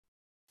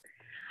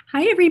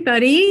Hi,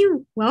 everybody.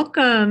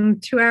 Welcome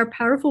to our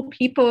Powerful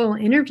People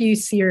interview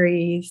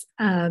series.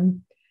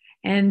 And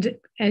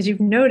as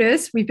you've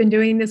noticed, we've been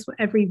doing this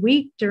every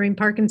week during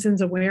Parkinson's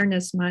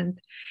Awareness Month.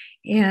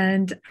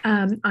 And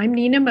I'm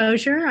Nina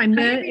Mosier. I'm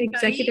the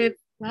executive.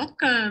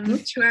 Welcome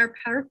to our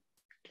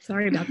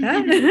Sorry about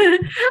that.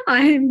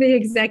 I'm the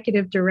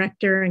executive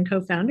director and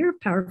co-founder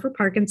of Power for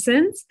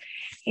Parkinson's.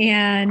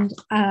 And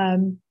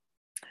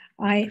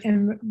I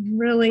am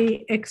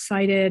really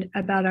excited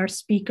about our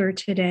speaker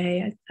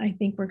today. I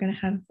think we're going to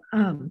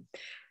have,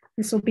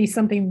 this will be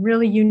something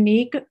really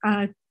unique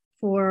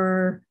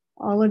for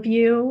all of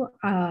you,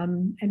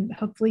 and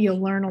hopefully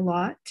you'll learn a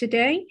lot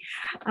today.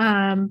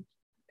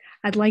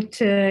 I'd like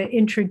to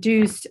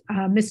introduce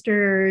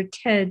Mr.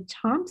 Ted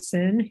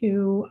Thompson,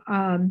 who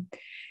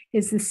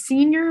is the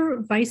Senior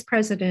Vice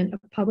President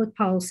of Public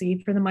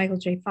Policy for the Michael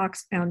J.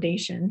 Fox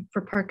Foundation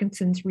for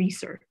Parkinson's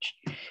Research.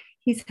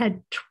 He's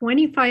had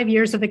 25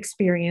 years of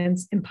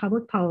experience in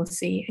public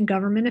policy and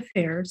government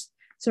affairs,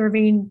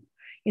 serving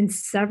in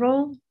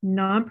several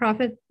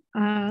nonprofit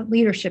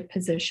leadership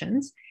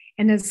positions,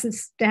 and as a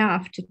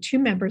staff to 2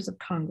 members of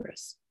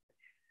Congress.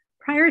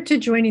 Prior to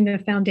joining the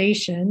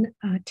foundation,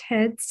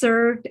 Ted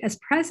served as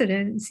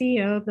president and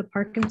CEO of the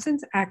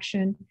Parkinson's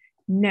Action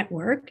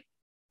Network,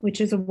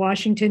 which is a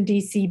Washington,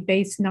 D.C.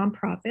 based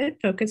nonprofit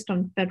focused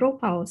on federal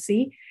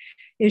policy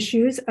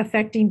issues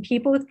affecting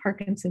people with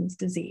Parkinson's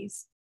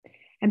disease.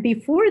 And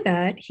before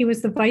that, he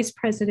was the vice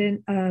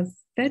president of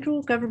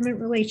federal government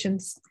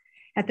relations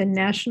at the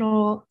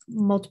National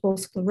Multiple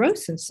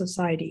Sclerosis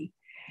Society.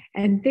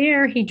 And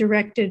there he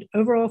directed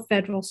overall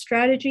federal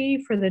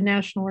strategy for the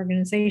national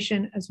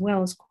organization, as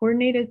well as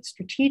coordinated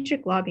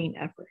strategic lobbying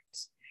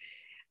efforts.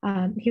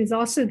 He was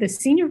also the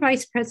senior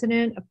vice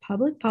president of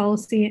public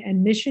policy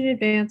and mission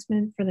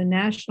advancement for the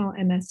National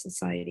MS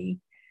Society,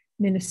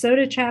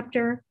 Minnesota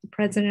chapter, the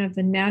president of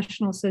the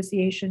National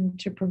Association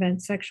to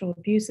Prevent Sexual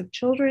Abuse of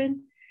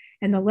Children,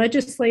 and the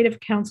Legislative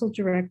Council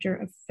Director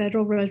of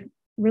Federal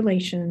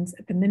Relations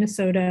at the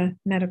Minnesota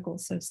Medical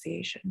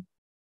Association.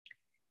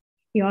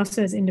 He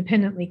also has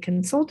independently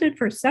consulted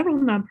for several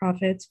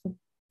nonprofits,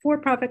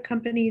 for-profit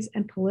companies,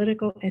 and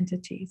political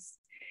entities.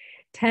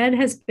 Ted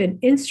has been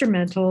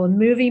instrumental in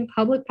moving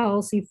public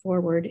policy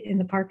forward in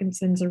the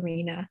Parkinson's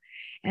arena,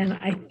 and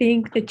I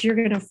think that you're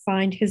going to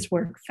find his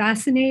work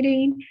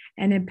fascinating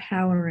and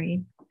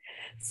empowering.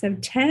 So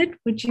Ted,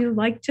 would you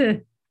like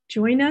to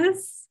join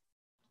us?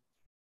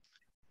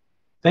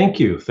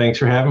 Thank you. Thanks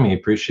for having me.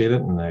 Appreciate it.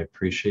 And I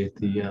appreciate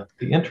the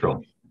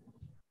intro.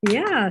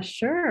 Yeah,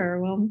 sure.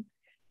 Well,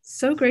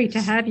 so great to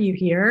have you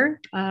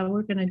here.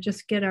 We're going to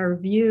just get our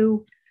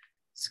view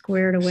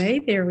squared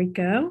away. There we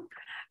go.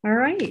 All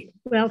right.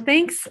 Well,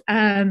 thanks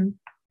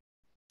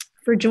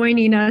for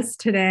joining us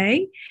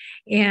today.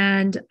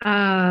 And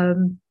I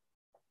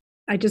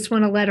just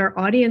want to let our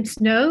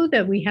audience know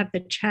that we have the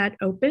chat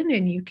open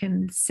and you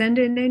can send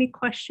in any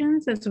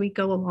questions as we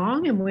go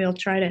along, and we'll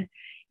try to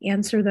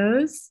answer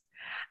those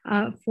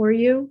for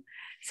you.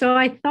 So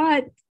I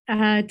thought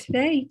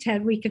today,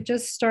 Ted, we could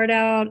just start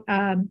out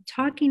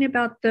talking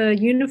about the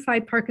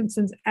Unified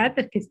Parkinson's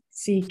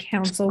Advocacy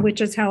Council, which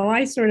is how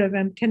I sort of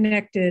am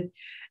connected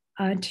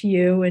to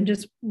you, and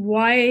just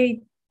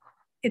why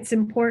it's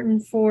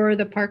important for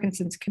the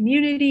Parkinson's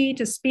community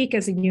to speak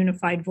as a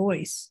unified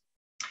voice.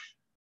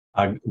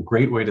 A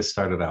great way to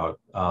start it out.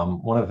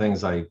 One of the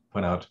things I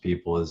point out to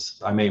people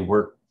is I may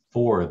work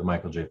for the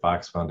Michael J.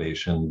 Fox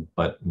Foundation,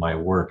 but my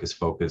work is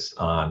focused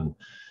on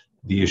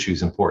the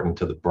issues important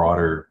to the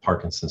broader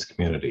Parkinson's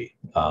community.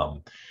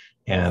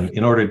 And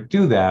in order to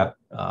do that,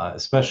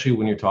 especially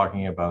when you're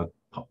talking about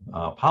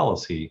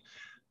policy,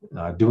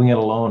 doing it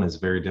alone is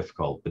very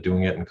difficult, but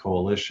doing it in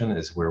coalition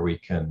is where we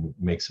can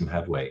make some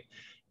headway.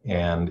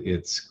 And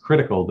it's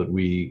critical that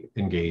we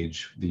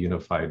engage the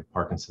Unified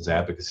Parkinson's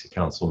Advocacy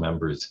Council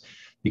members,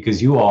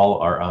 because you all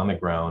are on the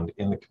ground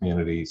in the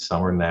community.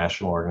 Some are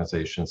national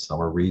organizations,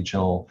 some are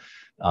regional,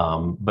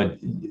 but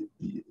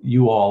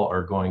you all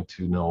are going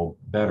to know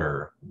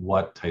better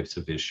what types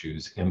of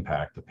issues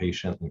impact the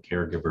patient and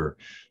caregiver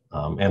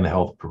and the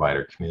health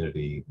provider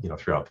community,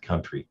 throughout the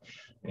country.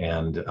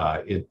 And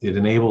it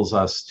enables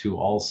us to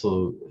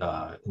also,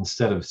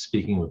 instead of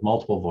speaking with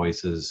multiple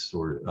voices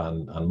or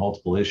on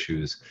multiple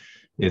issues,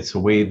 it's a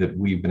way that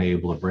we've been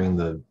able to bring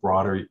the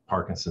broader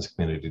Parkinson's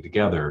community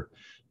together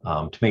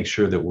to make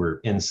sure that we're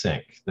in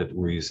sync, that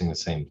we're using the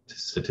same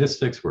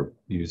statistics, we're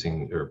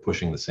using or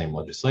pushing the same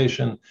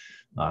legislation,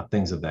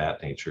 things of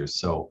that nature.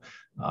 So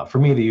for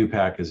me, the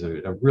UPAC is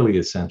a really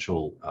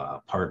essential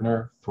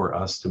partner for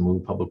us to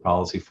move public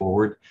policy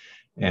forward.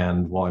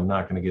 And while I'm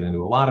not going to get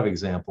into a lot of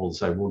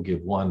examples, I will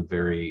give one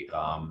very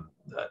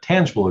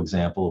tangible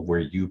example of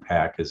where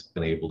UPAC has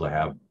been able to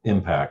have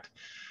impact.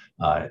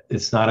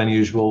 It's not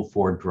unusual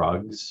for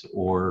drugs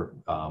or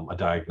a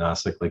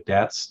diagnostic like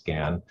DAT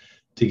scan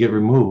to get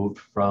removed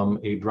from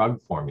a drug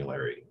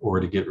formulary or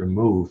to get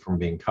removed from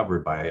being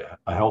covered by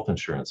a health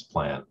insurance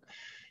plan.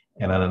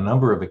 And on a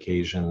number of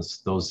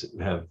occasions, those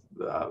have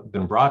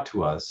been brought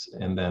to us,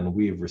 and then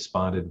we've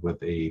responded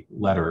with a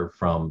letter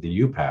from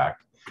the UPAC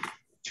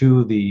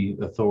to the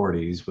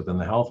authorities within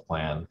the health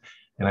plan.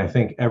 And I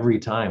think every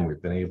time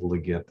we've been able to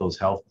get those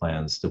health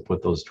plans to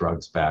put those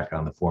drugs back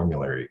on the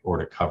formulary or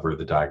to cover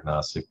the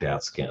diagnostic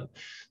DAT scan.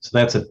 So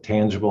that's a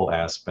tangible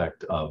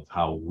aspect of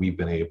how we've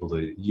been able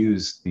to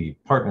use the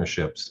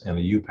partnerships and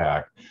the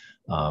UPAC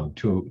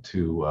to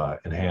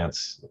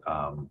enhance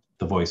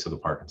the voice of the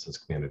Parkinson's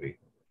community.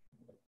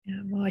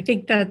 Yeah, well, I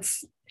think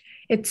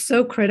it's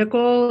so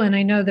critical. And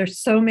I know there's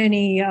so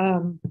many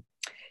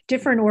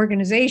different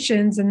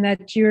organizations, and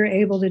that you're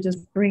able to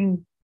just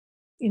bring,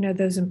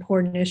 those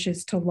important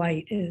issues to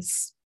light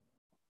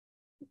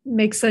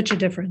makes such a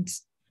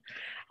difference.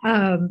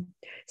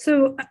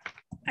 So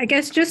I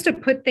guess just to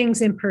put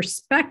things in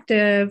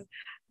perspective,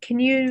 can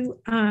you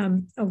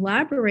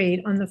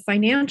elaborate on the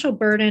financial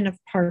burden of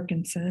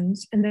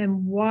Parkinson's, and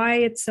then why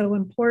it's so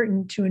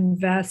important to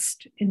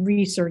invest in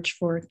research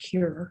for a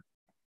cure?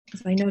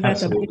 Because I know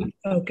that's Absolutely. A big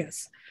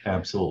focus.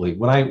 Absolutely.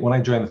 When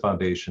I joined the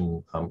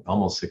foundation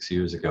almost 6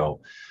 years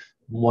ago,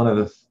 one of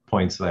the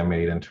points that I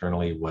made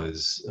internally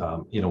was,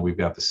 we've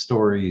got the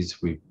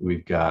stories,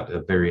 we've got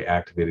a very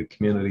activated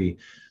community,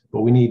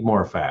 but we need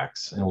more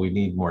facts and we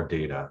need more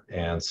data.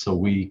 And so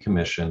we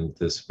commissioned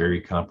this very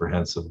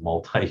comprehensive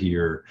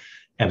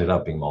ended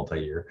up being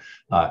multi-year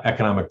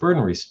economic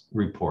burden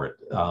report.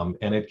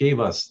 And it gave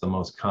us the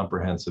most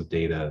comprehensive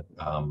data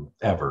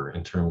ever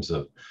in terms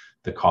of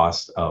the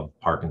cost of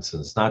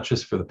Parkinson's, not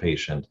just for the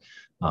patient,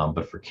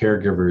 but for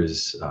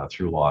caregivers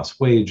through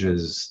lost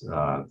wages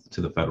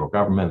to the federal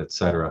government, et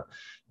cetera.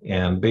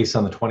 And based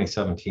on the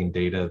 2017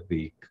 data,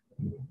 the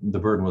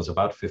burden was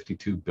about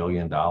 $52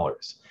 billion.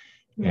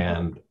 Mm-hmm.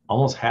 And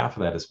almost half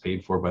of that is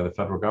paid for by the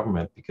federal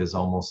government, because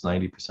almost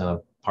 90%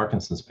 of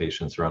Parkinson's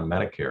patients are on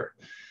Medicare.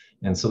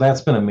 And so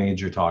that's been a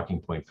major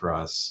talking point for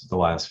us the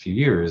last few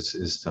years,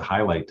 is to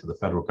highlight to the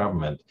federal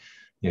government,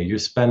 you're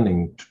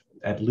spending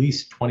at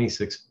least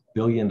 $26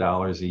 billion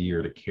a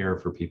year to care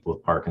for people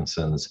with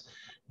Parkinson's,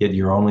 yet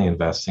you're only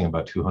investing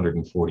about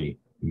 $240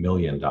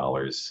 million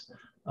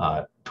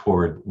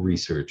toward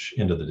research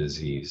into the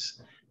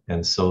disease.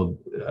 And so,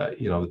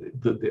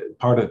 the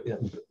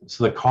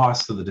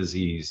cost of the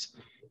disease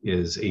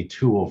is a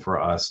tool for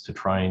us to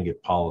try and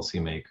get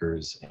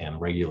policymakers and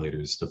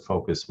regulators to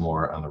focus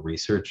more on the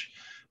research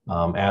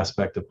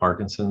aspect of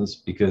Parkinson's,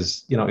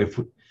 because, if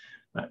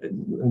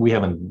we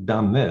haven't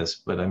done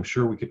this, but I'm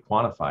sure we could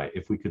quantify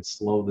if we could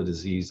slow the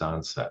disease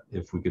onset,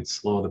 if we could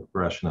slow the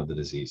progression of the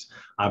disease.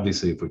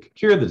 Obviously, if we could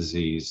cure the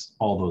disease,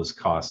 all those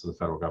costs of the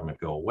federal government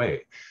go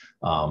away.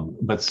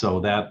 But so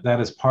that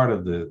is part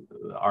of the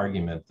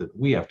argument that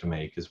we have to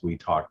make as we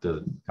talk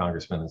to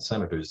congressmen and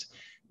senators,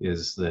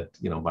 is that,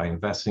 by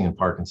investing in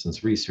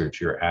Parkinson's research,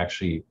 you're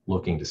actually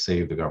looking to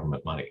save the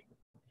government money.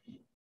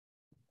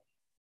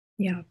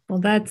 Yeah,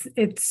 well,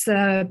 it's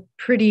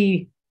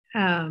pretty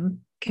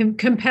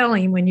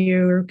compelling when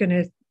you're going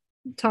to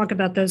talk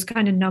about those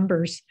kind of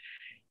numbers.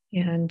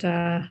 And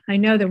I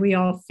know that we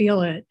all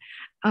feel it.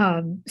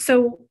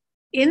 So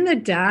in the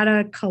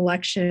data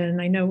collection,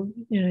 I know,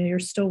 you're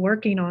still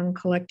working on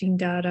collecting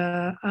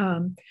data,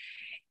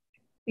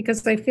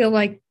 because I feel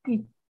like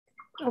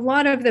a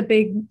lot of the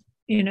big,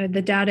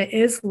 the data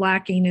is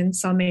lacking in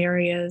some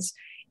areas.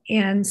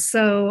 And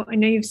so I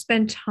know you've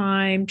spent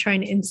time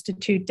trying to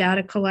institute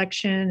data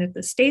collection at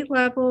the state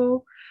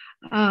level,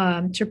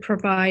 to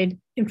provide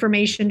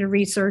information to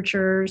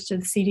researchers, to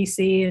the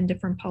CDC and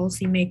different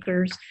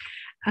policymakers.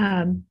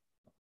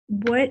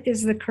 What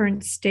is the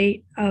current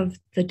state of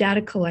the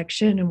data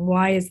collection, and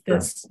why is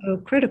this so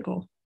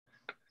critical?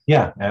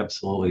 Yeah,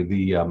 absolutely.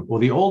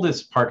 The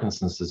oldest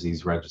Parkinson's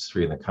disease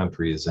registry in the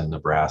country is in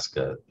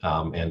Nebraska,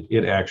 and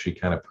it actually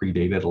kind of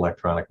predated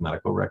electronic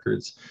medical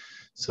records.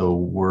 So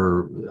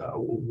we're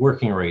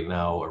working right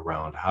now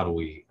around how do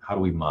we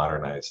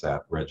modernize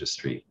that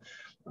registry.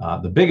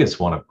 The biggest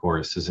one, of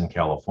course, is in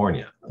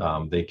California.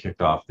 They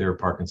kicked off their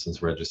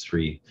Parkinson's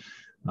registry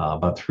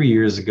about 3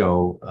 years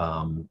ago.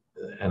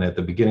 And at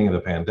the beginning of the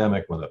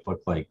pandemic, when it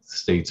looked like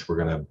states were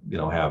going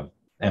to, have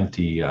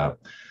empty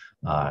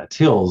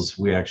tills,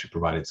 we actually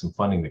provided some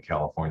funding to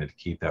California to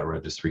keep that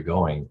registry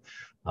going.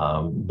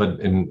 But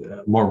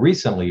more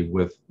recently,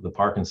 with the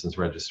Parkinson's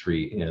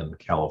registry in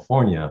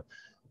California,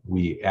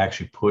 we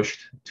actually pushed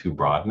to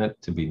broaden it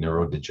to be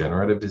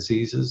neurodegenerative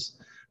diseases.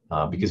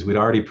 Because we'd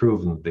already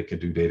proven that they could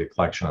do data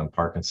collection on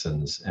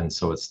Parkinson's. And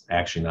so it's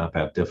actually not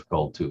that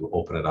difficult to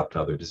open it up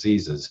to other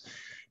diseases.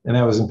 And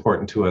that was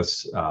important to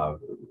us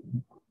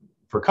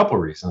for a couple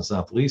of reasons,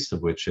 not the least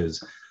of which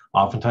is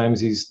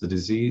oftentimes these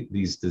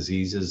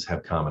diseases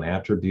have common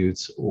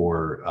attributes,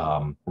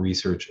 or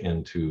research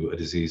into a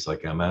disease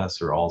like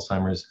MS or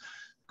Alzheimer's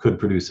could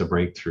produce a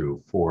breakthrough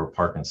for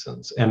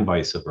Parkinson's, and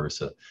vice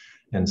versa.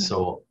 And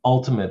so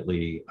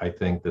ultimately, I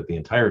think that the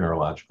entire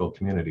neurological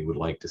community would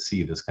like to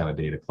see this kind of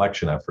data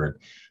collection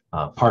effort.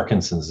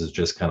 Parkinson's is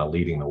just kind of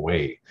leading the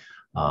way.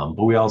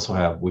 But we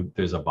also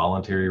there's a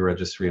voluntary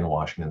registry in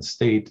Washington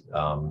State.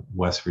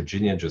 West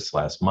Virginia, just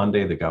last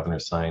Monday, the governor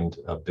signed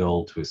a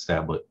bill to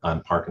establish,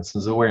 on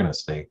Parkinson's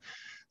Awareness Day,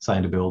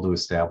 signed a bill to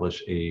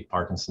establish a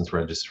Parkinson's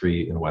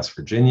registry in West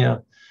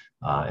Virginia.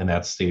 and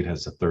that state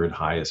has the third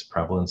highest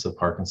prevalence of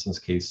Parkinson's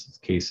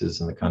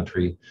cases in the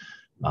country.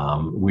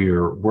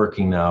 We're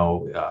working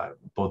now,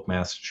 both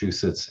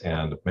Massachusetts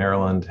and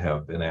Maryland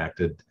have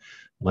enacted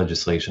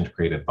legislation to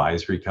create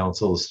advisory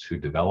councils to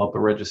develop a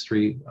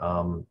registry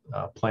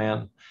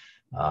plan.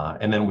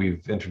 And then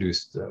we've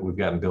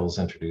gotten bills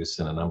introduced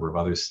in a number of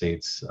other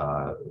states,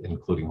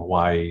 including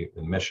Hawaii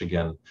and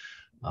Michigan.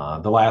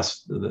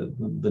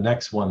 The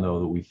next one, though,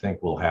 that we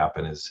think will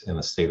happen is in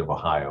the state of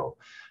Ohio.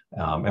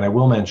 And I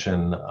will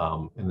mention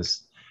in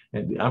this,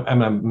 and I'm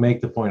going to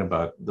make the point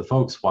about the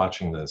folks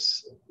watching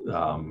this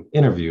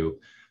interview,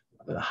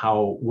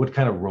 what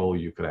kind of role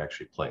you could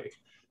actually play.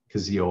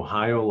 Because the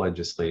Ohio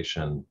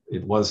legislation,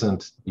 it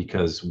wasn't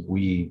because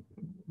we,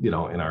 in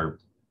our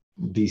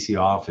DC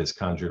office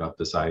conjured up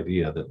this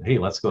idea that, hey,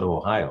 let's go to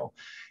Ohio.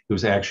 It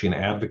was actually an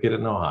advocate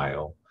in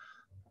Ohio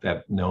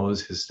that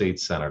knows his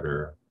state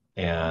senator,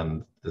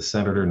 and the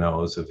senator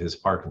knows of his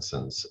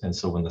Parkinson's. And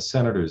so when the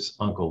senator's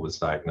uncle was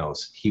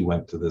diagnosed, he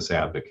went to this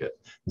advocate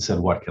and said,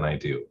 what can I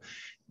do?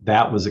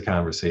 That was a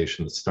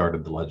conversation that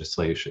started the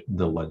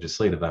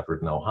legislative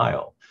effort in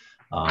Ohio.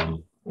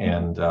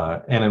 And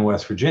in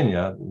West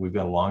Virginia, we've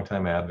got a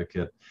longtime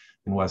advocate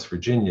in West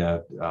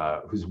Virginia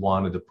who's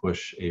wanted to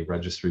push a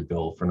registry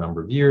bill for a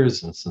number of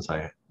years. And since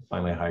I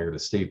finally hired a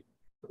state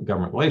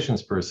government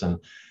relations person,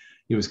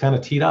 he was kind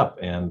of teed up,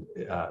 and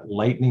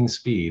lightning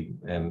speed.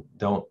 And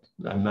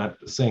I'm not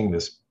saying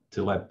this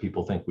to let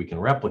people think we can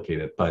replicate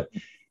it, but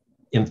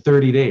in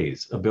 30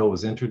 days, a bill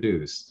was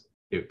introduced.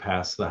 It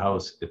passed the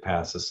House, it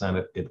passed the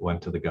Senate, it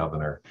went to the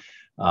governor,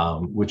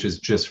 which is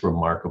just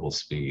remarkable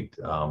speed.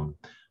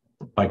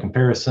 By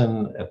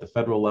comparison, at the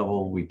federal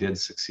level, we did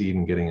succeed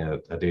in getting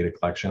a data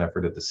collection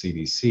effort at the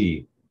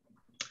CDC.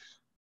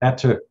 That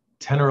took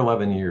 10 or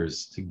 11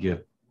 years to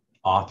get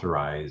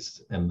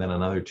authorized, and then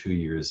another 2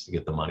 years to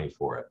get the money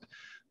for it.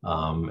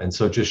 And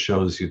so it just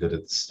shows you that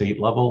at the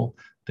state level,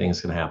 things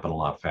can happen a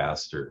lot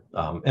faster.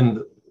 And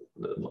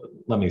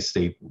let me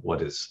state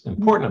what is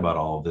important about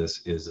all of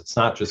this is it's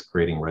not just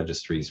creating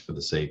registries for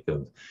the sake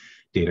of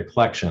data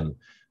collection.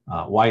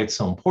 Why it's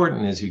so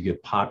important is you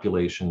get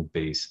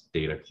population-based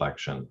data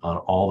collection on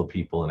all the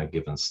people in a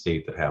given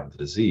state that have the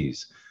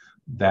disease.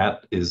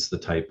 That is the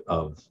type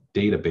of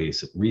database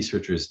that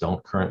researchers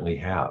don't currently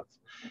have.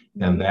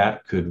 And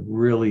that could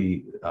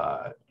really,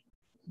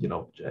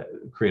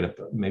 create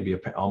maybe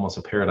almost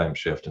a paradigm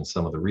shift in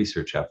some of the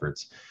research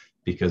efforts,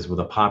 because with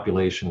a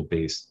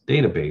population-based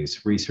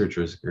database,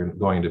 researchers are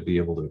going to be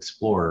able to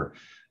explore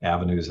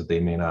avenues that they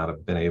may not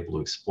have been able to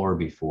explore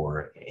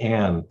before,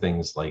 and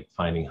things like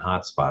finding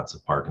hotspots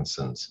of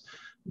Parkinson's.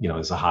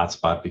 Is a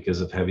hotspot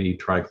because of heavy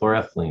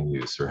trichloroethylene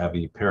use or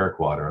heavy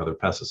paraquat or other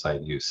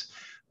pesticide use.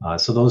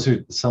 So those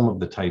are some of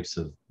the types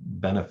of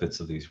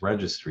benefits of these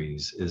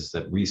registries, is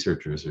that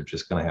researchers are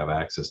just going to have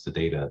access to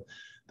data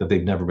that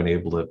they've never been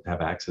able to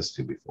have access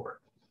to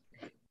before.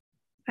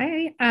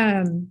 I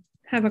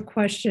have a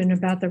question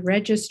about the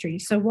registry.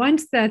 So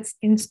once that's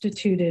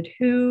instituted,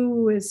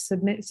 who is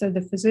so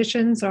the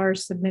physicians are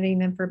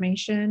submitting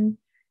information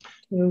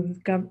to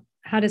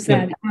how does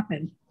that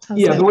happen?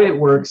 The way it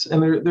works,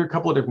 and there are a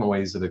couple of different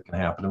ways that it can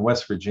happen. In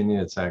West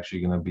Virginia, it's actually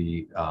going to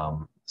be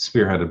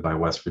spearheaded by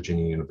West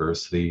Virginia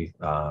University.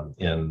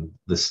 In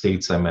the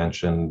states I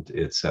mentioned,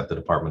 it's at the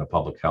Department of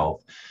Public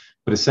Health.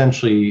 But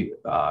essentially,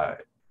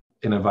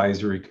 an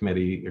advisory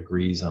committee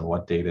agrees on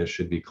what data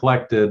should be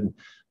collected.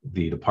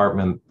 The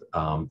department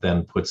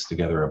then puts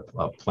together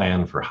a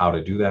plan for how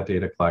to do that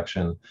data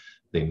collection.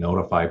 They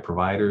notify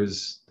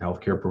providers,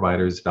 healthcare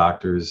providers,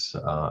 doctors,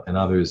 and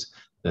others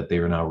that they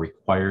are now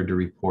required to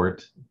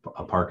report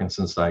a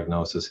Parkinson's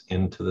diagnosis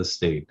into the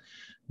state.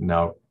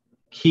 Now,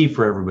 key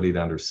for everybody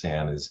to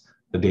understand is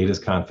the data is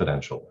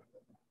confidential.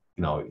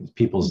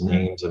 People's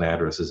names and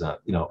addresses,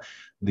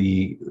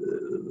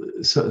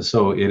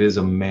 so it is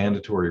a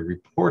mandatory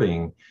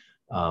reporting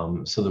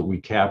so that we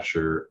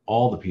capture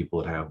all the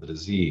people that have the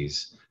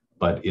disease,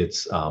 but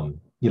it's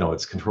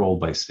it's controlled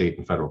by state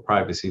and federal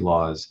privacy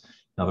laws.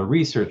 Now the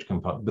research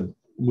component,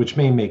 which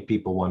may make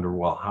people wonder,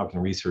 well, how can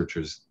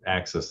researchers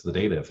access the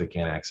data if they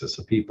can't access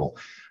the people?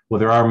 Well,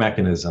 there are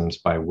mechanisms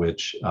by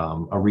which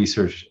a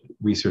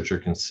researcher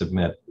can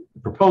submit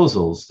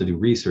proposals to do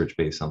research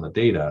based on the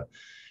data.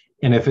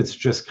 And if it's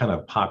just kind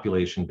of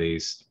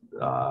population-based,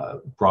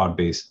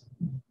 broad-based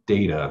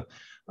data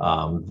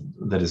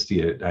that is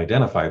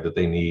identified that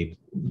they need,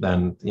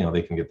 then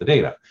they can get the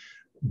data.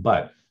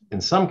 But in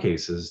some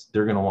cases,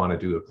 they're going to want to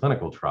do a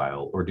clinical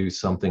trial or do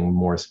something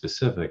more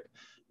specific.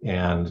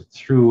 And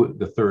through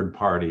the third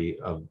party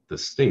of the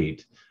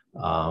state,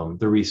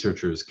 the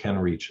researchers can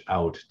reach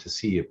out to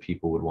see if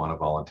people would want to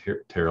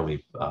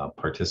voluntarily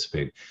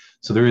participate.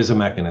 So there is a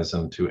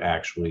mechanism to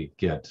actually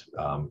get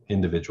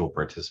individual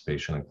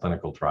participation in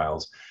clinical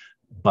trials,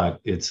 but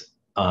it's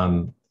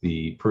on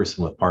the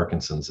person with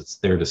Parkinson's. It's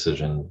their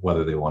decision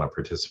whether they want to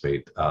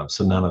participate.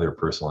 So none of their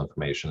personal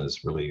information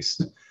is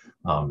released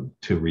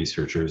to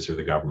researchers or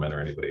the government or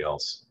anybody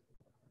else.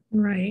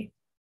 Right.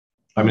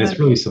 I mean, it's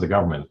released to the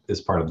government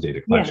as part of the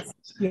data collection.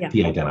 Yes. Yeah.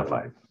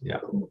 De-identified. Yeah.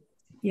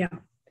 Yeah.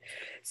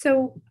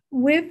 So,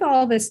 with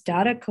all this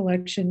data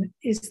collection,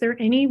 is there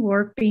any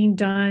work being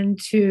done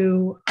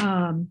to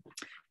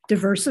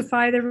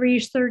diversify the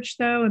research,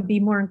 though, and be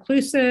more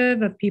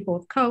inclusive of people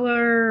of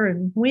color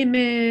and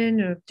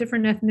women of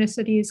different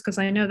ethnicities? Because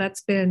I know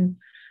that's been,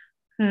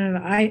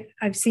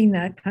 I've seen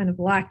that kind of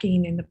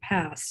lacking in the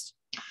past.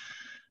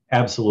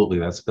 Absolutely.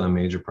 That's been a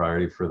major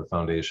priority for the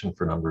foundation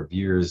for a number of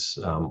years.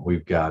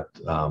 We've got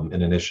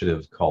an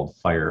initiative called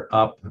Fire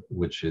Up,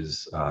 which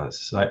is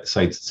sites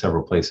at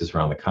several places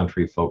around the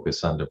country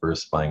focused on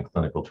diversifying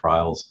clinical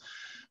trials.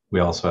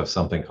 We also have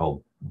something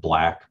called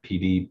Black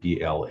PD,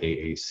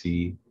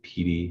 BLAAC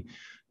PD,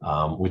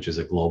 which is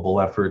a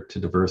global effort to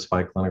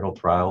diversify clinical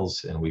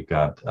trials. And we've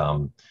got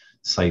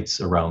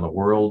sites around the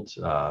world.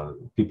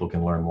 People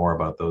can learn more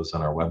about those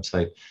on our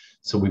website.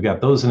 So we've got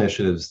those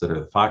initiatives that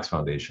are the Fox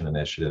Foundation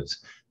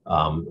initiatives.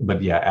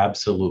 But yeah,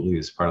 absolutely,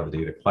 as part of the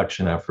data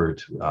collection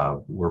effort,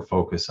 we're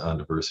focused on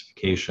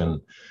diversification.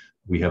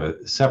 We have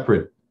a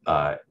separate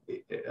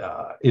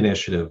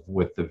initiative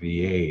with the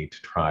VA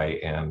to try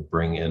and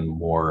bring in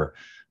more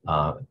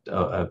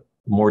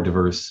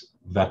diverse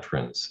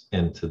veterans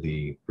into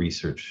the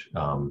research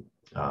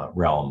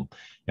realm,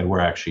 and we're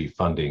actually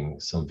funding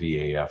some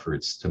VA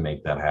efforts to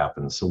make that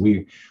happen. So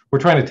we're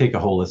trying to take a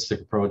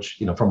holistic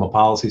approach. From a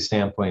policy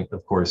standpoint,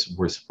 of course,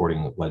 we're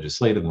supporting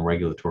legislative and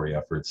regulatory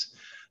efforts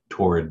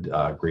toward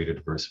greater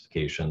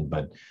diversification.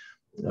 But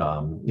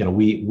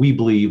we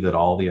believe that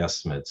all the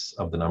estimates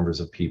of the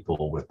numbers of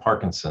people with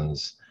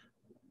Parkinson's,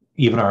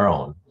 even our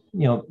own,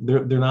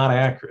 they're not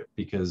accurate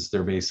because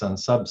they're based on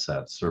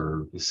subsets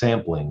or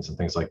samplings and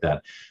things like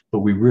that. But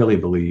we really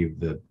believe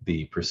that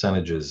the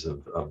percentages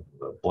of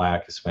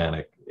Black,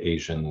 Hispanic,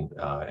 Asian,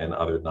 and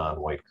other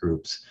non-white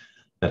groups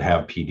that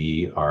have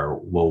PD are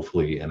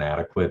woefully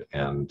inadequate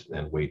and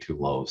way too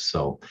low.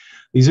 So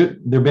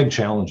they're big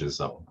challenges,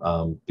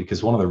 though,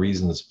 because one of the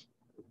reasons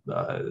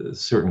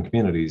certain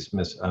communities,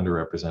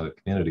 underrepresented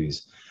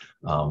communities,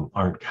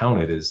 aren't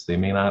counted is they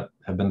may not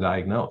have been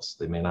diagnosed.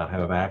 They may not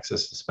have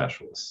access to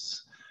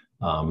specialists.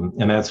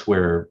 And that's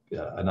where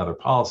another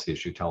policy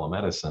issue,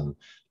 telemedicine,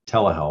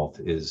 telehealth,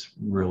 is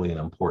really an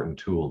important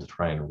tool to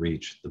try and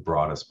reach the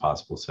broadest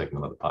possible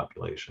segment of the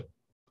population.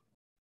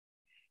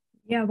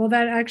 Yeah, well,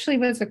 that actually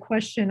was a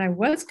question I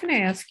was going to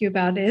ask you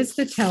about, is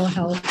the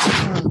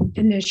telehealth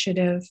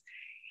initiative.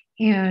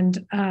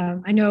 And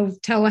I know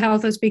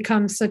telehealth has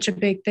become such a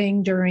big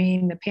thing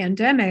during the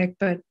pandemic,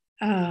 but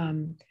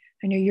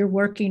I know you're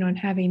working on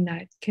having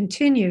that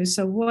continue.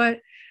 So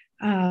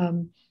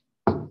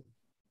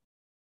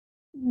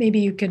maybe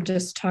you could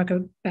just talk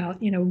about,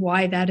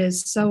 why that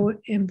is so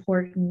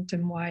important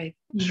and why.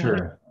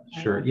 Sure.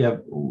 Yeah,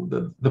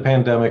 the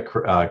pandemic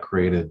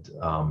created,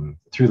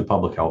 through the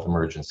public health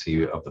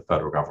emergency of the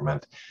federal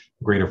government,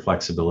 greater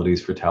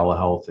flexibilities for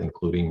telehealth,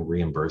 including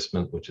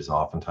reimbursement, which is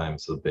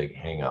oftentimes the big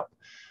hang-up.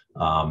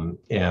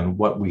 And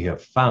what we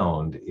have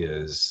found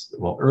is,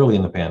 well, early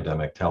in the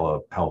pandemic,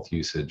 telehealth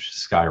usage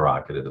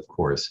skyrocketed, of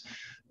course,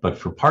 but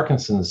for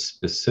Parkinson's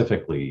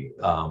specifically,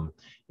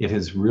 it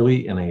has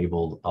really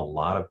enabled a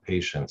lot of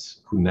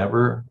patients who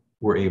never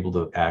were able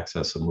to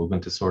access a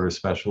movement disorder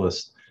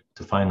specialist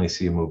to finally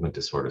see a movement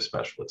disorder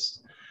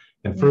specialist.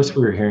 And first,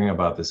 we were hearing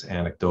about this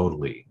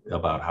anecdotally,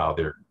 about how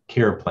their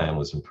care plan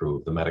was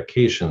improved, the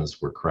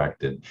medications were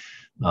corrected.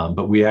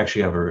 But we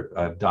actually have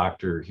a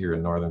doctor here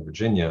in Northern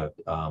Virginia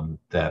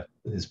that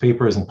his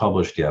paper isn't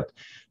published yet,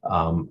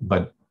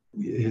 but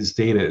his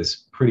data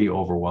is pretty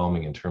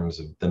overwhelming in terms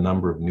of the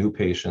number of new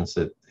patients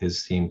that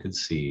his team could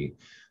see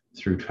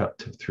through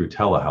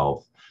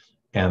telehealth,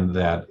 and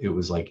that it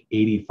was like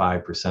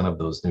 85% of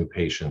those new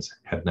patients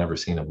had never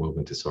seen a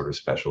movement disorder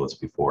specialist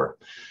before.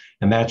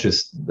 And that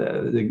just,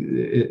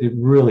 it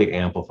really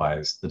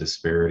amplifies the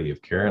disparity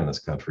of care in this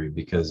country,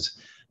 because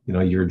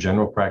your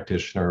general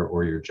practitioner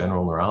or your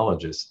general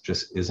neurologist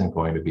just isn't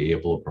going to be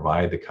able to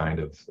provide the kind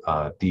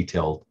of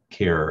detailed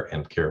care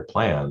and care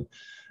plan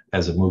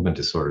as a movement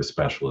disorder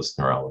specialist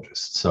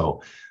neurologist.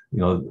 So,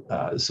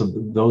 so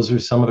those are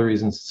some of the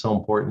reasons it's so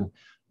important.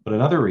 But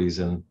another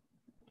reason,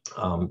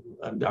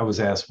 I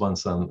was asked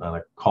once on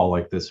a call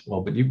like this,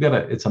 well, but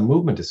it's a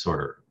movement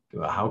disorder.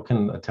 How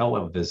can a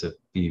televisit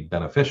be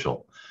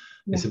beneficial?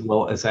 I said,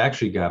 well, it's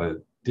actually got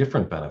a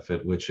different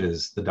benefit, which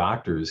is the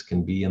doctors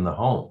can be in the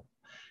home,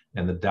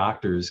 and the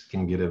doctors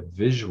can get a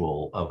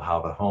visual of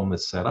how the home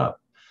is set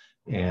up.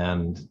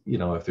 And,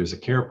 if there's a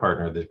care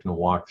partner that can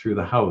walk through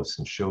the house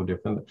and show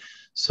different,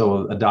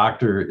 so a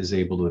doctor is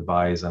able to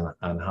advise on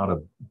how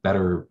to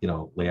better,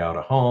 lay out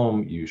a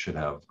home. You should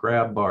have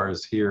grab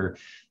bars here.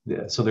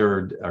 So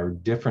there are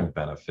different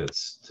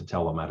benefits to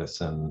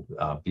telemedicine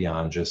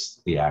beyond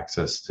just the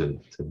access to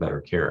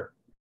better care.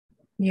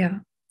 Yeah.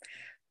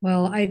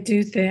 Well, I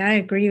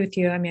agree with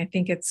you. I mean, I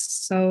think it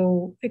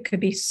could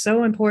be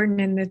so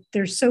important, and that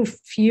there's so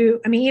few.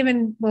 I mean,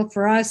 even, well,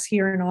 for us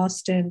here in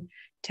Austin,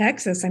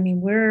 Texas, I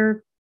mean,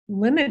 we're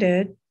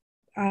limited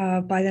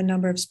by the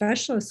number of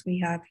specialists we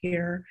have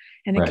here,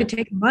 and it could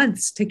take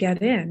months to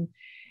get in.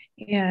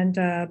 And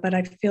but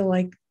I feel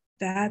like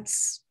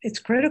it's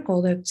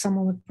critical that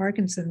someone with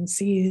Parkinson's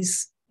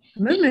sees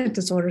a movement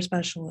disorder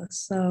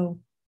specialist. So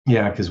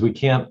yeah, because we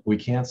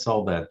can't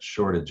solve that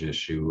shortage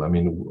issue. I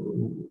mean,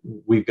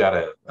 we've got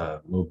a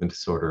movement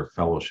disorder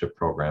fellowship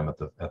program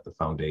at the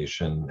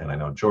foundation, and I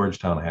know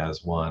Georgetown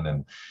has one,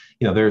 and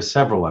there are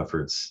several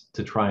efforts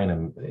to try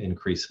and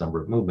increase the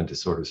number of movement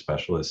disorder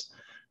specialists.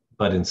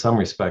 But in some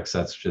respects,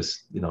 that's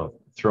just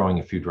throwing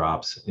a few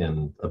drops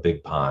in a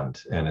big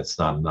pond, and it's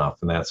not enough.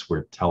 And that's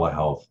where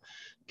telehealth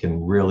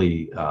can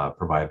really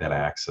provide that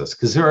access,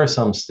 because there are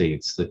some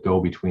states that go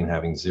between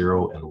having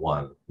 0 and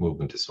 1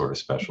 movement disorder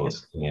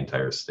specialists in the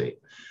entire state.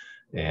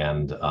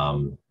 And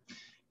and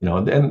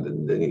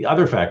the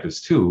other factors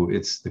too,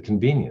 it's the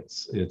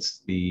convenience. It's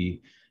the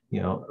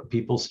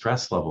people's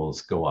stress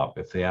levels go up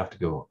if they have to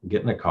go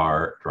get in a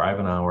car, drive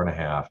an hour and a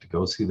half to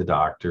go see the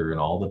doctor,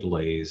 and all the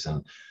delays,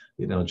 and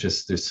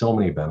just there's so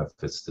many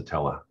benefits to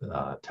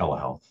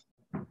telehealth.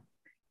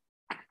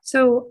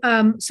 So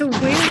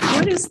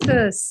what is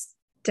the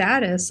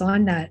status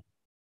on that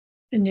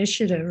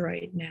initiative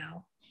right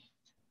now?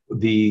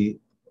 The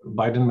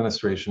Biden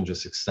administration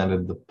just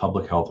extended the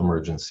public health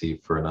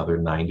emergency for another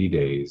 90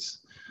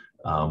 days.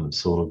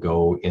 So it'll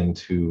go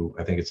into,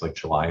 I think it's like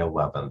July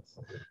 11th.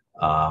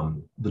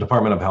 The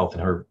Department of Health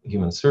and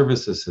Human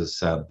Services has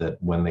said that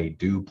when they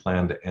do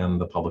plan to end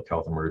the public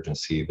health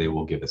emergency, they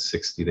will give a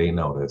 60-day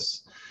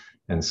notice.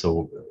 And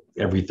so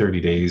every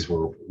 30 days,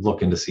 we're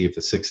looking to see if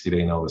the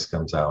 60-day notice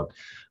comes out.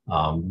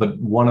 But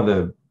one of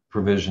the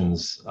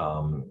provisions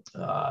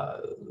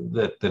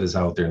that is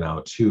out there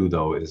now too,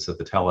 though, is that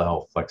the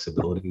telehealth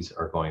flexibilities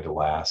are going to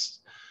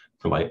last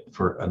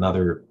for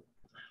another,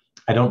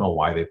 I don't know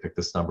why they picked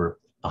this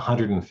number,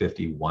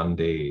 151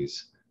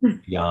 days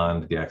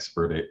beyond the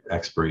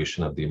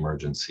expiration of the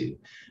emergency.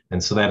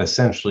 And so that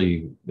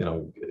essentially,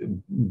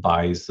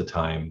 buys the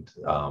time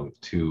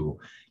to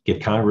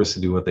get Congress to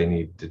do what they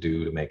need to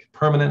do to make it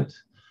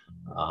permanent.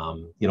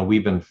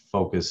 We've been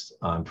focused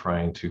on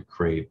trying to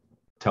create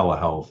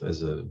telehealth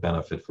as a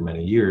benefit for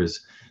many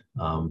years,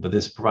 but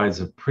this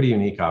provides a pretty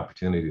unique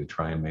opportunity to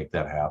try and make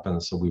that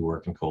happen. So we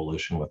work in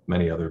coalition with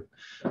many other,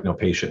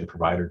 patient and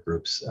provider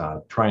groups,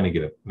 trying to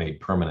get it made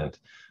permanent.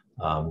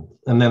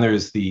 And then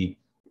there's the,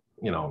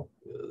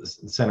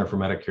 Center for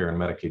Medicare and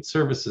Medicaid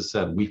Services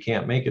said we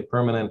can't make it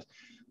permanent.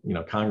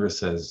 Congress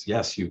says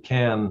yes, you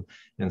can,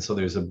 and so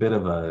there's a bit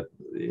of a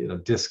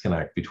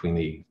disconnect between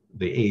the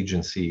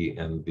agency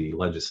and the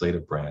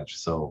legislative branch.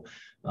 So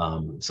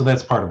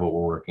that's part of what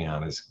we're working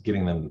on, is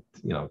getting them,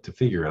 to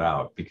figure it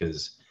out,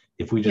 because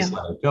if we just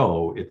let it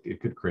go,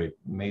 it could create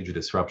major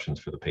disruptions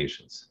for the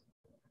patients.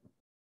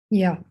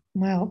 Yeah,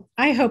 well,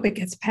 I hope it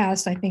gets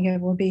passed. I think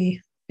it will be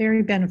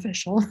very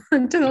beneficial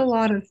to a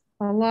lot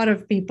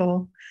of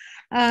people.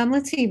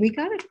 Let's see, we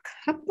got a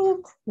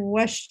couple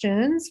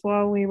questions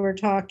while we were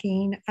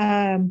talking.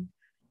 I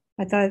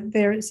thought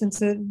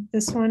since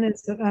this one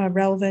is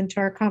relevant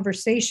to our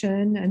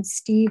conversation, and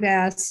Steve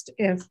asked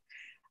if,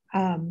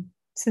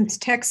 since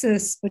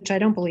Texas, which I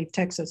don't believe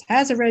Texas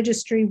has a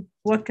registry,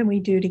 what can we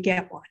do to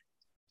get one?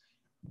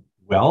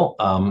 Well,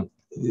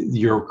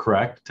 you're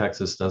correct.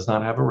 Texas does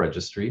not have a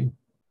registry.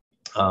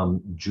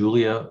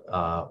 Julia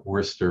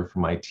Worster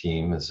from my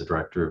team is the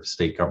Director of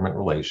State Government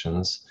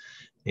Relations,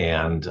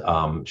 and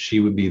she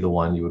would be the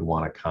one you would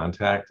want to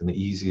contact. And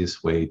the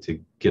easiest way to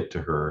get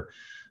to her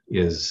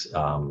is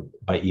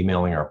by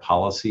emailing our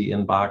policy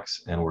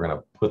inbox, and we're going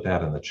to put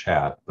that in the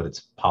chat, but it's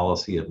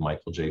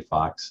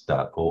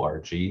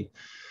policy@michaeljfox.org.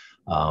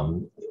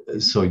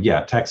 So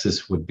yeah,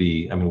 Texas would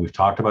be, we've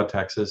talked about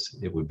Texas.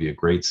 It would be a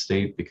great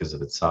state because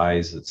of its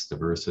size, its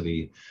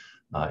diversity,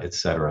 et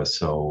cetera.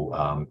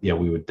 So yeah,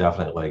 we would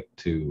definitely like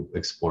to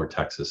explore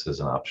Texas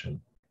as an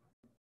option.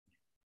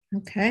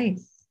 Okay.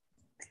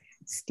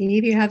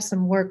 Steve, you have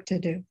some work to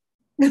do.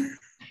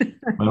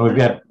 Well, we've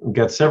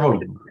got several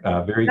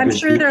very good. I'm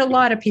sure there are a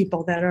lot of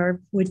people that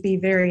would be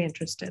very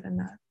interested in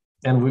that.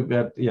 And we've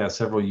got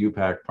several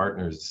UPAC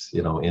partners,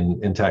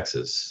 in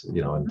Texas,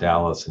 in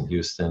Dallas and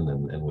Houston,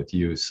 and with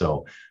you.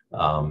 So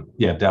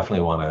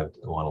definitely want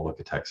to look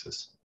at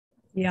Texas.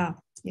 Yeah.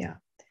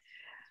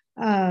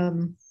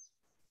 I'm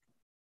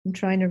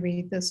trying to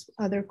read this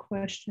other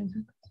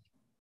question.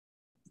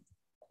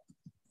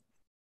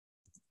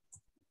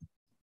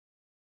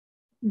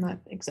 I'm not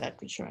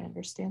exactly sure I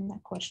understand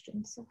that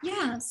question. So.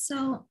 Yeah,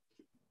 so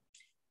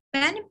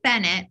Ben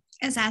Bennett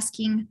is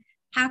asking,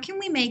 how can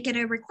we make it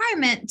a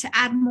requirement to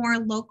add more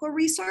local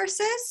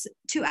resources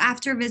to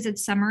after visit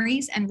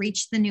summaries and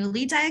reach the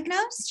newly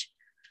diagnosed?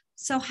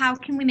 So how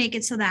can we make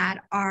it so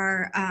that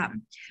our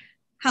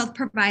health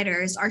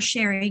providers are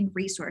sharing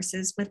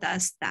resources with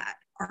us that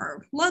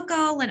are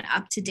local and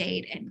up to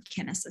date and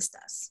can assist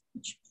us,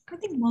 which I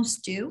think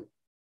most do?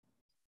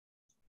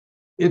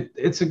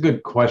 It's a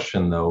good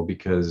question, though,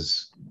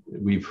 because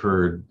we've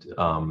heard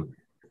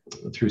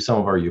through some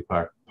of our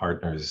UPAC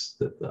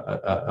partners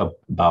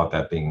about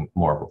that being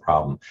more of a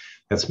problem.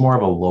 That's more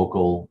of a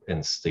local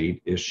and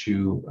state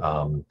issue.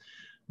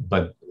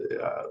 But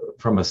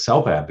from a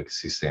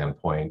self-advocacy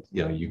standpoint,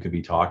 you could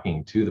be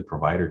talking to the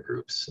provider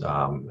groups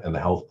and the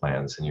health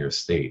plans in your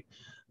state,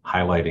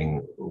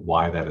 highlighting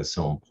why that is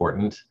so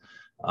important.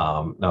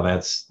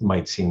 Now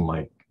might seem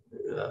like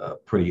a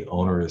pretty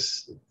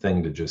onerous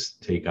thing to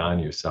just take on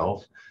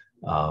yourself.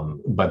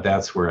 But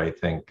that's where I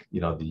think, the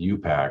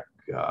UPAC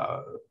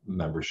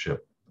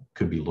membership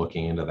could be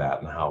looking into that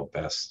and how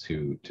best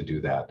to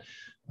do that.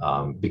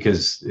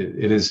 Because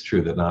it is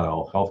true that not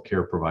all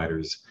healthcare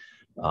providers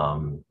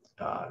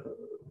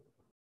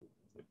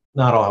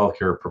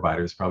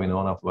probably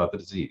know enough about the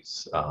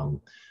disease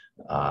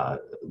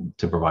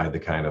to provide the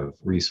kind of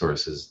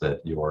resources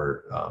that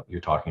you're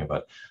talking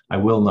about. I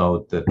will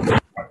note that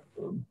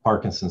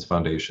Parkinson's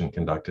Foundation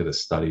conducted a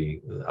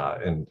study,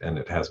 and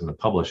it hasn't been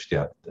published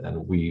yet,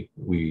 and we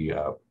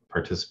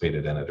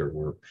participated in it,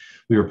 or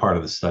we were part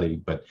of the study.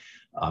 But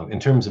in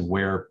terms of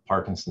where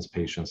Parkinson's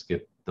patients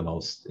get the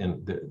most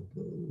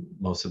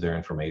of their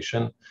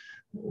information,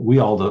 we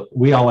all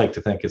like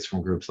to think it's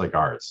from groups like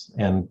ours,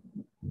 and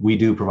we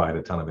do provide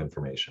a ton of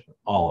information,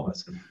 all of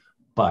us,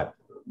 but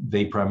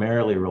they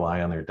primarily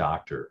rely on their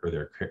doctor or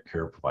their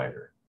care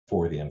provider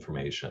for the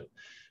information,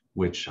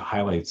 which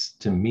highlights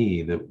to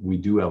me that we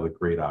do have a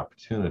great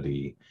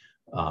opportunity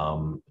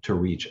to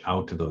reach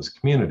out to those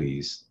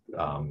communities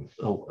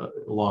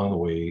along the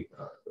way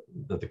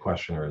that the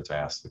questioner has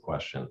asked the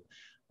question.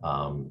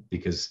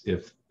 Because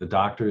if the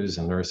doctors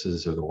and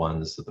nurses are the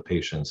ones that the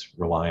patients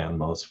rely on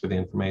most for the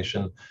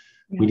information,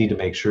 we need to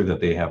make sure that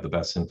they have the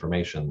best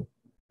information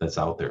that's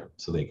out there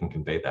so they can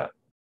convey that.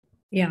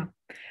 Yeah.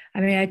 I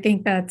mean,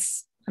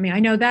 I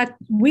know that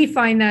we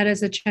find that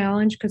as a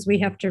challenge because we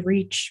have to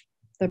reach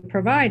the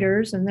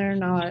providers and they're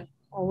not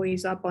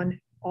always up on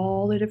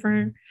all the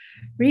different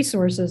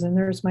resources. And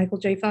there's Michael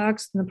J.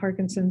 Fox and the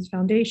Parkinson's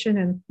Foundation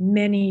and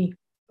many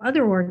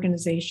other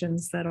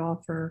organizations that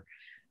offer,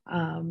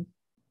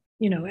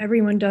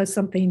 everyone does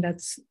something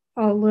that's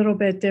a little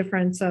bit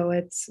different. So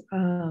it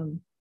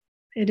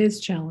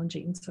is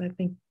challenging. So I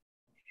think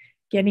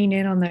getting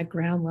in on that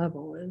ground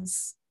level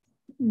is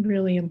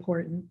really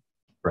important.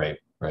 Right.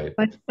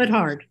 But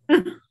hard.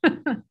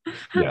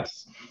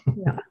 Yes.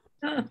 Yeah.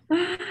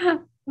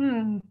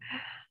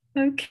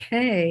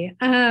 Okay.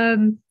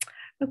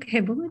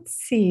 Okay, well, let's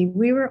see.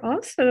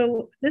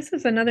 This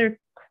is another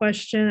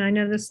question. I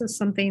know this is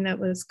something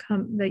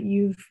that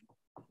you've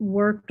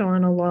worked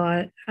on a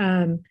lot.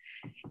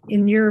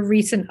 In your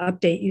recent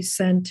update you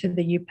sent to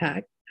the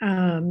UPAC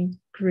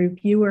group,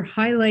 you were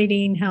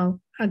highlighting how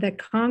that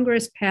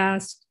Congress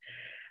passed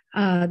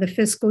the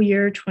fiscal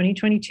year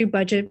 2022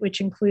 budget,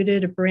 which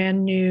included a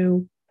brand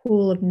new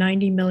pool of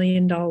 $90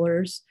 million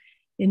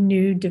in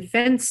new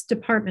Defense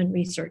Department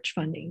research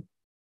funding.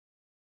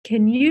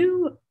 Can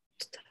you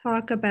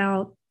talk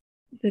about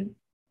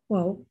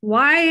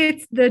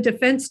why the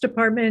Defense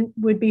Department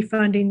would be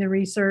funding the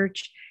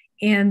research,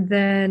 and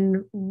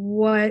then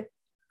what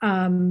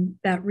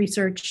that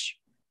research,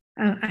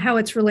 how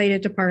it's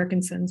related to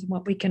Parkinson's and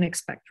what we can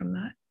expect from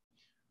that?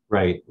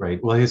 Right.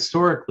 Well,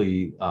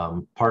 historically,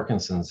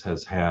 Parkinson's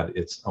has had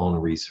its own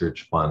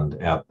research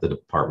fund at the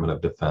Department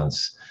of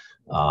Defense,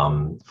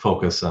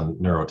 focus on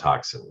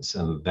neurotoxins,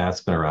 and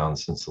that's been around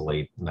since the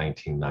late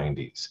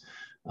 1990s.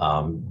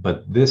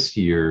 But this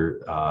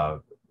year,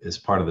 as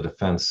part of the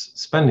defense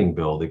spending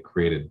bill, they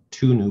created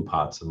two new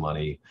pots of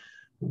money.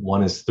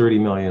 One is 30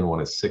 million,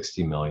 one is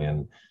 60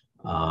 million.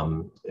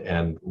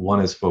 And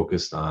one is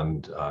focused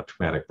on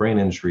traumatic brain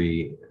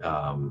injury.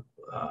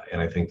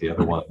 And I think the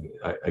other one,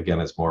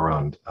 again, is more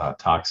around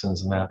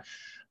toxins and that.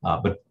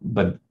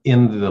 But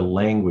in the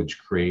language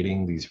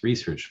creating these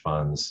research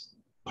funds,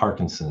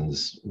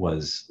 Parkinson's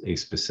was a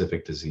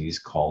specific disease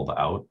called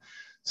out.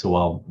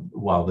 So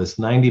while this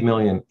 90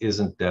 million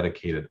isn't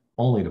dedicated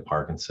only to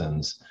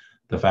Parkinson's,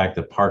 the fact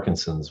that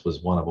Parkinson's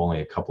was one of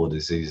only a couple of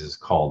diseases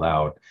called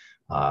out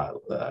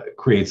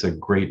creates a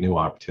great new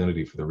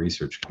opportunity for the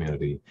research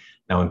community.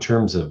 Now, in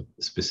terms of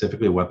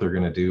specifically what they're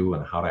going to do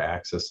and how to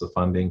access the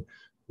funding,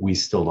 we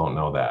still don't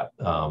know that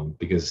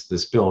because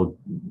this bill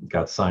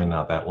got signed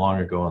not that long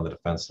ago, and the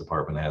Defense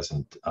Department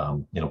hasn't,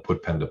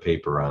 put pen to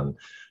paper on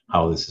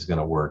how this is going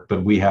to work.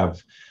 But we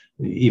have,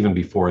 even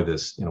before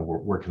this,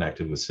 we're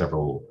connected with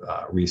several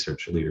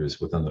research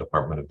leaders within the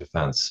Department of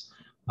Defense.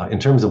 In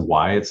terms of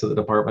why it's at the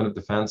Department of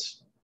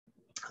Defense,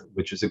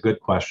 which is a good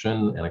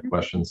question and a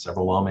question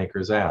several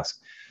lawmakers ask.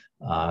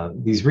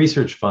 These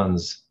research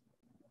funds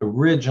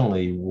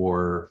originally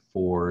were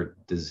for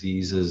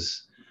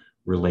diseases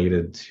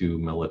related to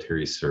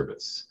military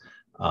service.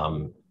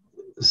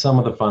 Some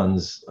of the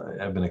funds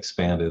have been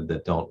expanded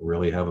that don't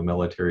really have a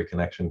military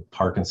connection.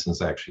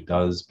 Parkinson's actually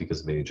does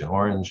because of Agent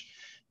Orange.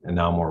 And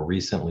now more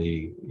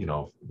recently,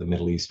 the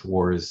Middle East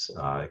wars,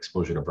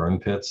 exposure to burn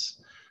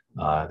pits,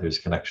 there's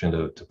connection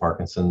to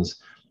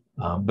Parkinson's.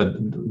 But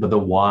the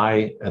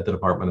why at the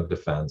Department of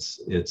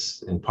Defense,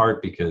 it's in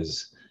part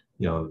because,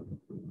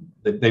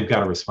 they've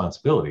got a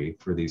responsibility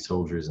for these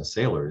soldiers and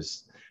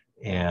sailors.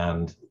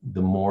 And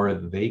the more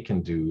they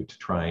can do to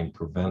try and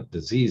prevent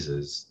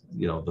diseases,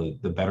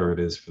 the better it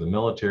is for the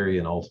military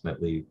and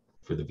ultimately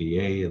for the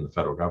VA and the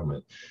federal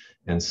government.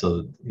 And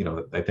so,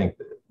 I think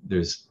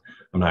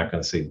I'm not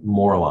going to say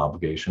moral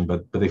obligation,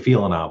 but they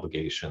feel an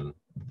obligation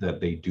that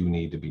they do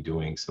need to be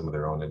doing some of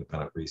their own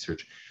independent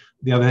research.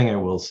 The other thing I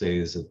will say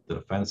is that the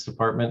Defense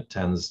Department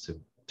tends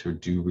to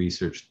do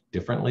research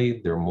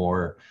differently. They're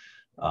more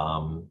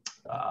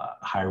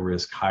high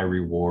risk, high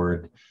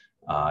reward.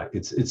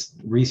 It's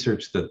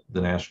research that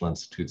the National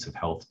Institutes of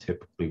Health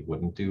typically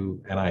wouldn't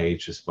do.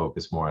 NIH is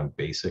focused more on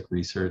basic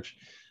research,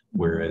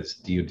 whereas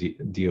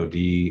DoD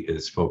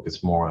is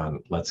focused more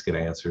on let's get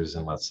answers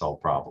and let's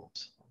solve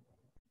problems.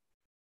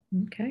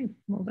 Okay,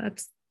 well,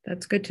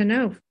 that's good to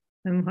know.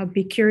 And I'll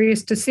be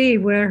curious to see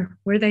where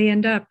they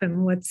end up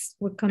and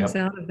what comes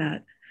out of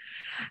that.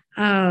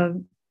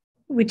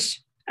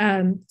 Which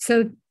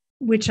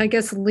I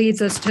guess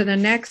leads us to the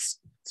next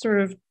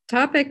sort of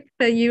topic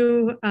that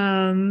you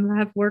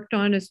have worked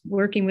on, is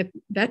working with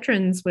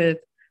veterans with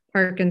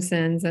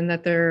Parkinson's, and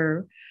that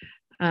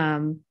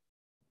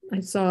I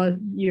saw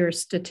your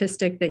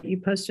statistic that you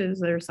posted,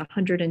 there's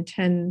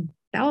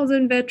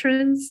 110,000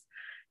 veterans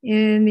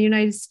in the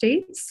United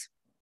States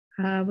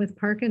with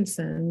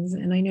Parkinson's,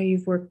 and I know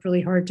you've worked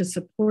really hard to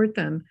support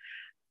them.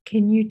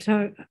 Can you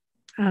talk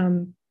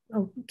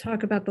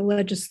about the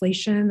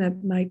legislation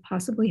that might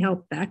possibly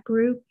help that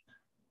group?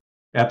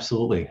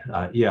 Absolutely.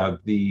 Of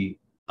the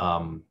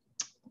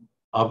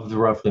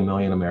roughly 1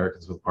 million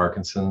Americans with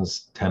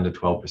Parkinson's, 10 to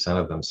 12%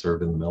 of them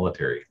served in the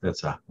military.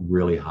 That's a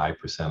really high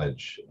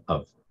percentage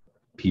of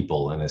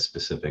people in a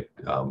specific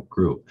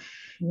group.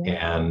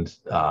 Yeah. And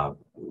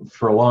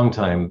for a long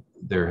time,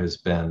 there has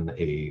been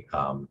a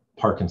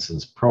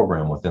Parkinson's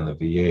program within the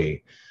VA,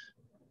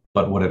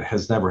 but what it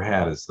has never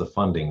had is the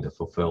funding to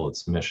fulfill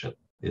its mission.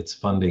 Its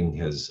funding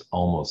has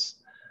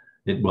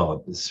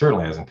it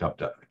certainly hasn't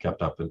kept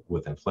up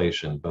with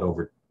inflation, but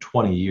over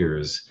 20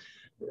 years,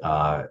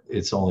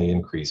 it's only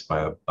increased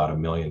by about $1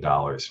 million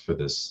for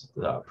this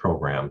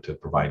program to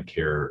provide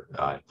care,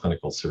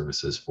 clinical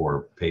services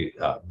for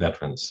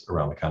veterans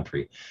around the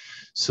country.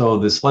 So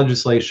this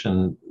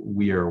legislation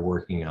we are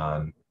working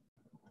on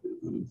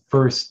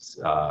first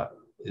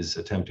is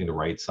attempting to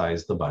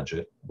right-size the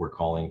budget. We're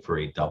calling for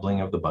a doubling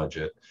of the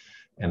budget,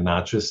 and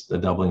not just a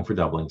doubling for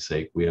doubling's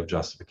sake. We have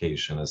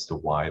justification as to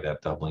why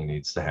that doubling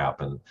needs to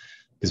happen.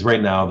 Because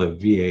right now the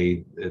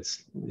VA,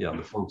 it's,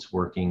 the folks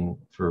working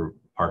for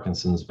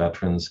Parkinson's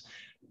veterans,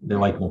 they're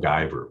like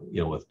MacGyver,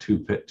 with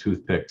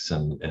toothpicks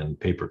and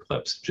paper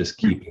clips, just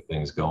keeping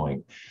things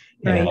going.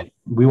 Right. And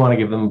we want to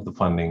give them the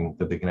funding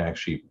that they can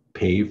actually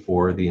pay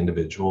for the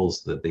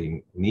individuals that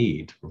they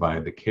need to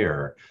provide the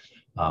care.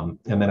 And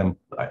then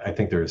I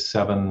think there are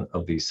 7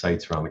 of these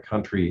sites around the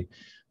country,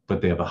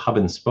 but they have a hub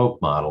and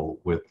spoke model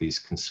with these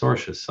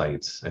consortia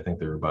sites. I think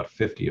there are about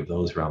 50 of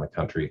those around the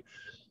country.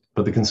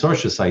 But the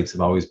consortia sites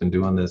have always been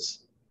doing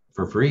this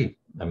for free.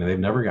 I mean, they've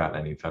never gotten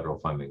any federal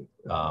funding.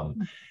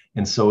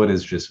 And so it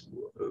is just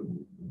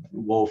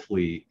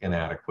woefully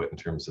inadequate in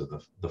terms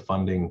of the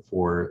funding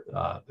for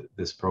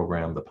this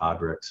program, the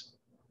PODRICS.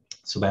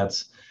 So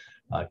that's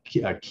a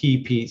key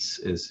piece,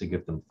 is to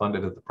get them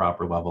funded at the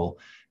proper level.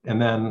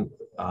 And then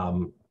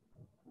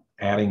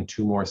adding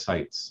 2 more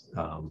sites.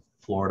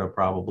 Florida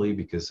probably,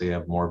 because they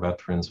have more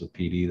veterans with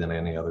PD than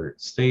any other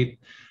state.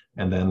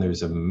 And then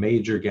there's a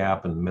major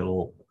gap in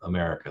middle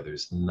America.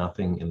 There's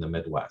nothing in the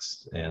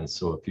Midwest. And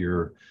so if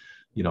you're,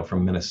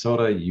 from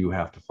Minnesota, you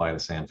have to fly to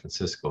San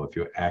Francisco if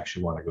you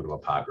actually want to go to a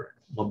PODRIC.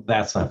 Well,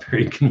 that's not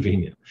very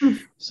convenient.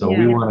 So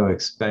we want to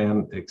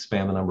expand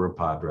the number of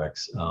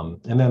PODRICs.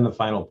 And then the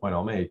final point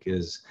I'll make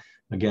is,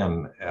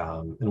 again,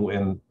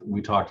 and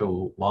we talked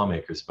to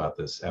lawmakers about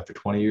this, after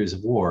 20 years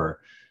of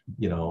war,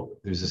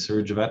 there's a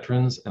surge of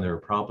veterans, and there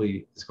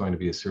probably is going to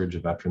be a surge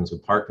of veterans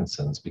with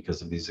Parkinson's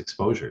because of these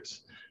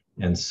exposures.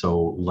 And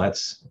so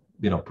let's,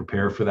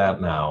 prepare for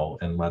that now,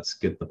 and let's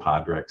get the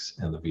PODRICs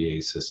and the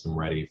VA system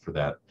ready for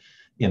that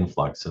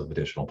influx of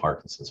additional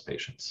Parkinson's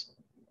patients.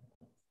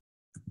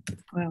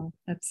 Well,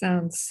 that's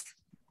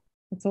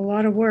a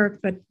lot of work,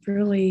 but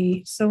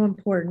really so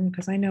important,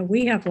 because I know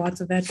we have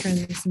lots of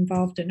veterans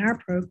involved in our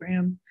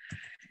program,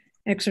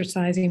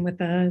 exercising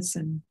with us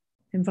and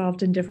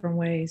involved in different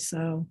ways.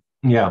 So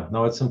yeah,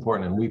 no, it's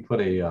important. And we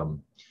put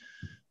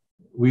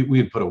we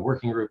had put a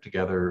working group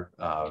together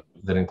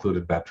that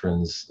included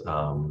veterans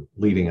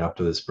leading up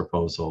to this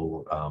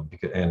proposal,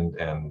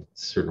 and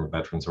certain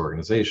veterans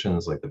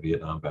organizations like the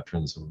Vietnam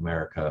Veterans of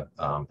America,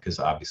 because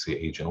obviously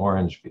Agent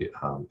Orange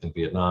in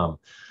Vietnam,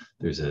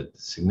 there's a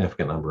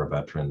significant number of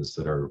veterans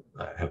that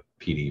have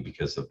PD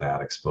because of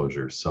that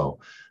exposure. So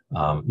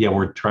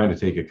we're trying to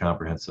take a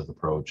comprehensive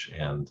approach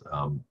and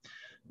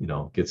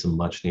get some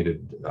much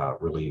needed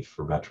relief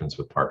for veterans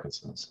with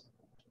Parkinson's.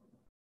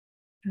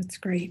 That's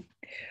great.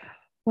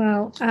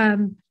 Well,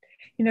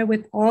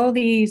 with all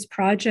these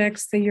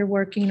projects that you're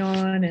working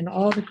on and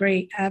all the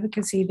great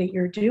advocacy that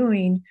you're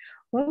doing,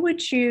 what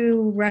would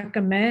you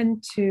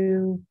recommend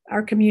to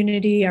our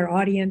community, our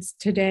audience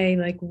today?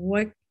 Like,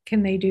 what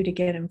can they do to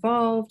get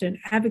involved and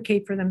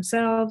advocate for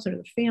themselves, or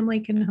the family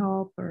can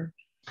help? Or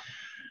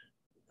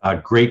a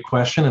great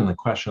question, and the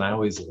question I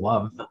always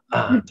love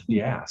to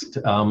be asked.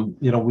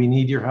 We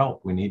need your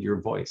help. We need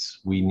your voice.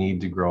 We need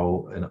to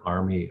grow an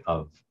army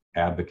of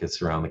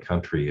advocates around the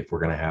country if we're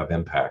going to have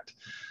impact.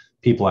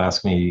 People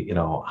ask me,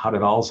 how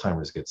did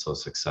Alzheimer's get so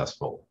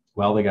successful?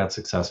 Well, they got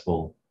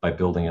successful by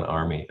building an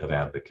army of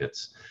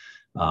advocates.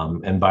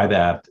 And by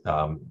that,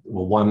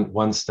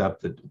 one step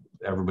that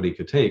everybody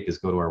could take is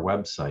go to our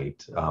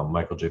website,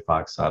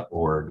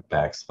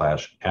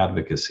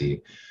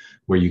 michaeljfox.org/advocacy,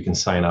 where you can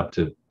sign up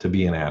to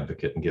be an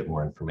advocate and get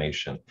more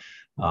information.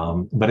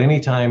 But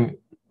anytime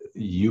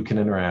you can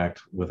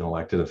interact with an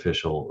elected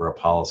official or a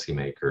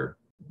policymaker,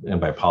 and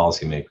by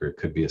policymaker, it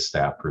could be a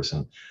staff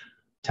person,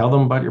 tell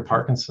them about your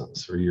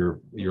Parkinson's or your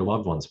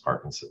loved one's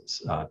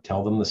Parkinson's.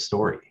 Tell them the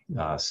story.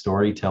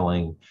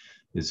 Storytelling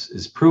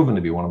is proven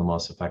to be one of the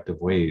most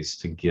effective ways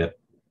to get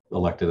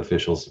elected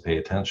officials to pay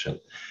attention.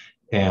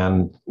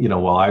 And,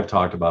 while I've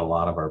talked about a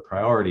lot of our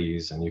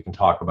priorities, and you can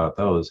talk about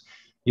those,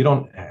 you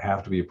don't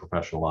have to be a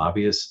professional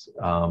lobbyist.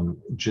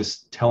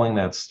 Just telling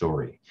that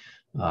story.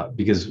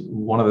 Because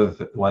one of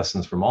the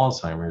lessons from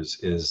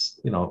Alzheimer's is,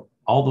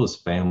 all those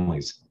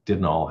families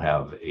didn't all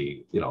have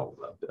a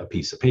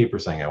piece of paper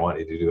saying, I want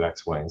you to do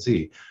X, Y, and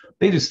Z.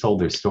 They just told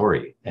their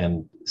story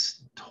and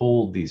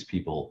told these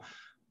people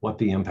what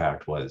the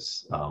impact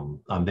was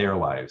on their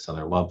lives, on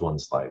their loved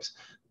ones' lives.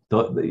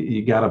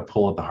 You got to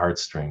pull at the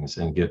heartstrings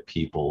and get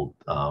people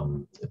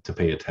to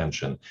pay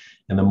attention.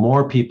 And the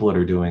more people that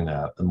are doing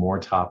that, the more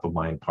top of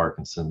mind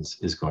Parkinson's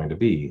is going to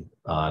be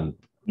on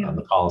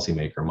the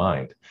policymaker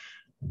mind.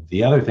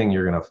 The other thing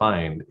you're going to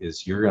find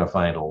is you're going to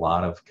find a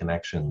lot of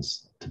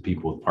connections to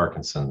people with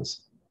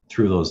Parkinson's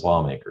through those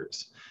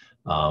lawmakers,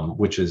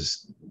 which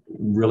is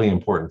really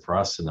important for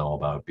us to know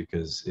about,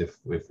 because if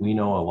we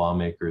know a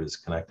lawmaker is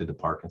connected to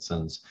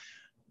Parkinson's,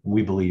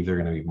 we believe they're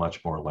going to be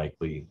much more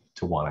likely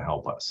to want to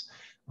help us.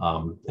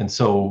 And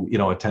so,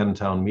 attend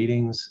town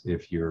meetings.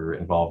 If you're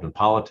involved in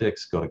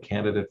politics, go to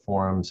candidate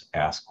forums,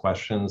 ask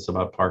questions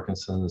about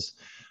Parkinson's,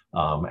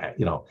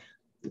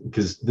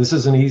 because this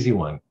is an easy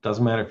one.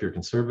 Doesn't matter if you're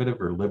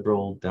conservative or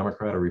liberal,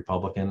 Democrat or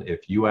Republican.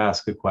 If you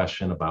ask a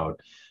question about,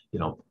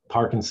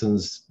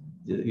 Parkinson's,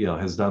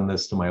 has done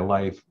this to my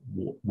life,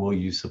 will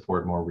you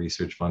support more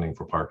research funding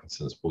for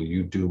Parkinson's? Will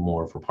you do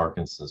more for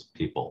Parkinson's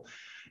people?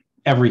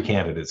 Every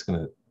candidate's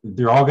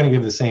they're all going to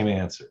give the same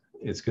answer.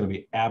 It's going to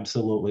be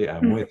absolutely,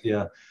 I'm with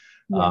you.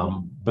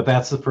 But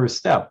that's the first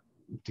step,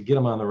 to get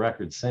them on the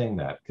record saying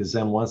that, because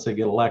then once they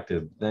get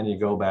elected, then you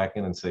go back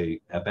in and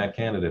say, at that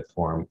candidate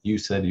forum, you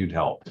said you'd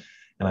help,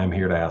 and I'm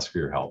here to ask for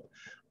your help.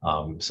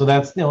 So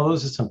that's,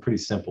 those are some pretty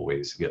simple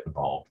ways to get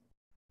involved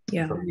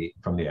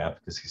from the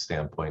advocacy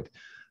standpoint.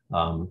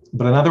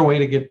 But another way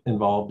to get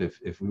involved,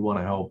 if we want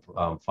to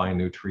help find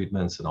new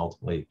treatments and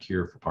ultimately a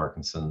cure for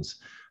Parkinson's,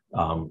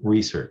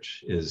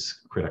 research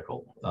is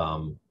critical.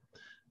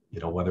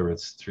 Whether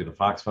it's through the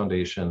Fox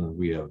Foundation,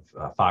 we have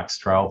Fox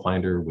Trial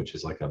Finder, which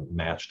is like a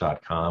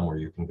match.com where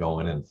you can go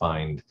in and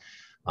find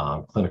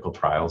clinical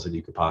trials that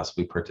you could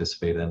possibly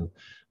participate in.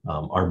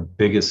 Our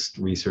biggest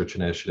research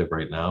initiative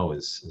right now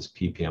is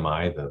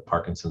PPMI, the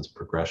Parkinson's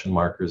Progression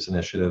Markers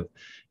Initiative,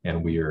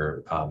 and we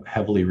are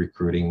heavily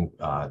recruiting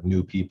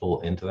new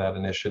people into that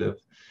initiative.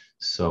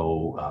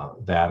 So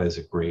that is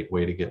a great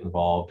way to get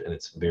involved, and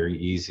it's very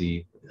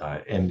easy.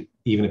 And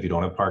even if you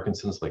don't have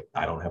Parkinson's, like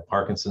I don't have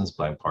Parkinson's,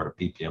 but I'm part of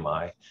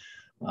PPMI,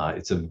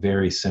 it's a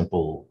very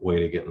simple way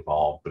to get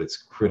involved, but it's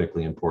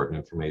critically important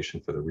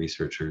information for the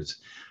researchers.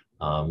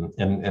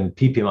 And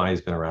PPMI has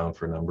been around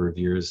for a number of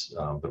years,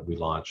 but we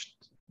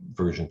launched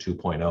version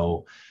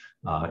 2.0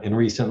 in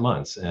recent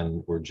months,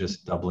 and we're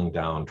just doubling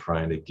down,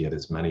 trying to get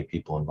as many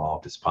people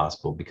involved as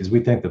possible, because we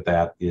think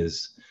that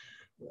is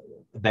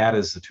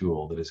the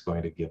tool that is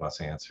going to give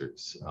us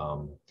answers.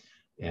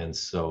 And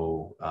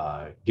so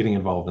getting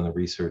involved in the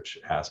research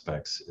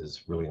aspects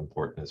is really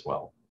important as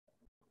well.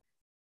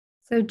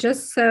 So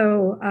just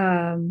so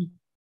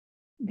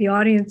the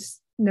audience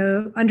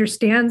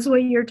understands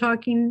what you're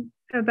talking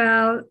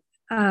about,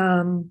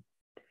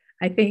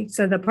 I think,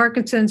 so the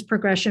Parkinson's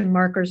Progression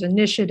Markers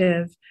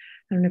Initiative,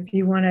 I don't know if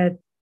you want to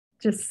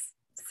just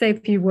say a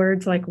few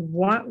words like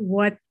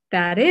what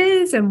that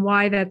is and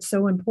why that's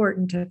so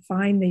important to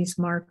find these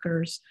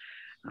markers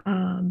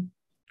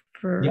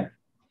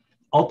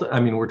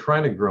we're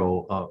trying to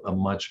grow a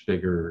much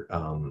bigger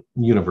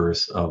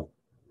universe of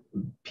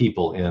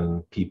people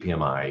in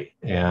PPMI,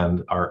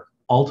 and our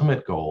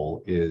ultimate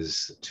goal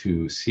is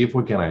to see if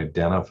we can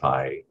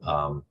identify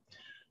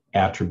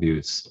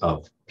attributes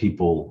of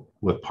people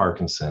with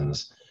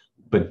Parkinson's,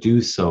 but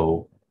do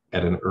so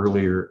at an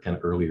earlier and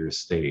earlier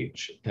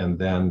stage, and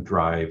then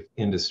drive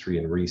industry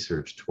and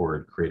research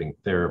toward creating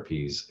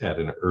therapies at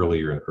an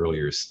earlier and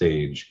earlier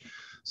stage,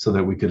 so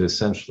that we could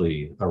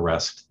essentially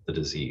arrest the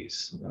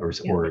disease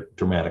or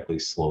dramatically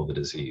slow the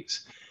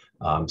disease.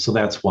 So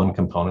that's one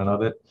component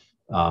of it.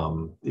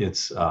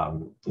 It's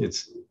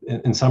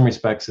in some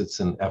respects, it's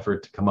an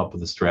effort to come up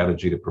with a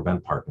strategy to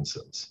prevent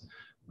Parkinson's.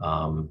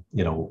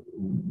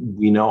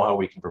 We know how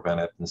we can prevent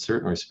it in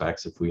certain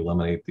respects if we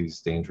eliminate these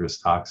dangerous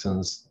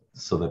toxins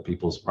so that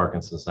people's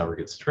Parkinson's never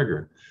gets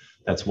triggered.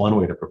 That's one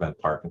way to prevent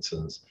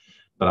Parkinson's,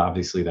 but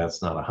obviously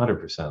that's not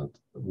 100%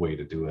 way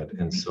to do it.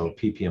 And so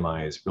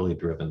PPMI is really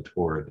driven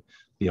toward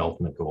the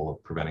ultimate goal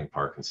of preventing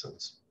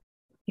Parkinson's.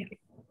 Yeah,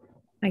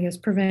 I guess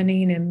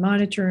preventing and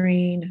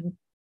monitoring and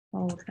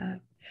all of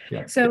that.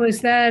 Yeah. So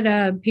is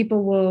that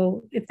people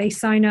will, if they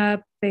sign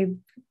up, they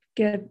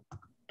get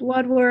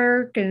blood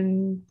work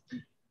and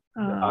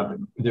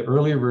the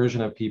earlier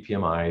version of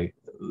PPMI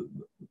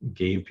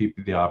gave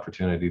people the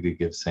opportunity to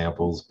give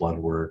samples, blood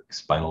work,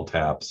 spinal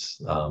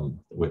taps,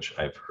 which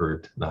I've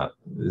heard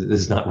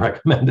is not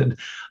recommended.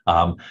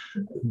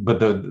 But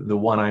the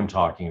one I'm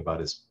talking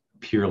about is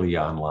purely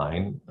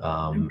online.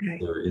 Okay.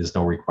 There is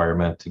no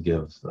requirement to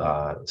give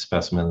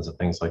specimens and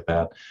things like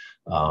that.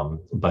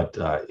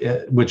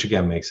 Which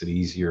again makes it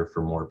easier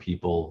for more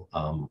people.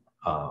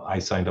 I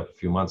signed up a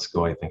few months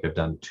ago. I think I've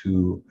done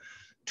two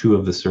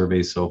of the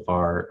surveys so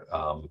far.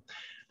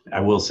 I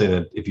will say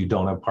that if you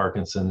don't have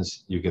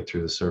Parkinson's, you get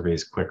through the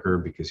surveys quicker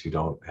because you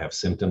don't have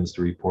symptoms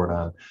to report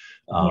on.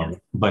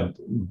 But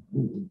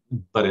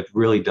it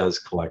really does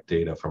collect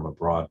data from a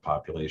broad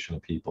population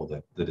of people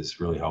that is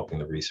really helping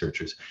the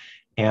researchers.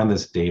 And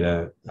this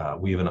data,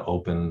 we have an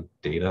open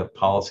data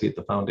policy at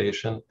the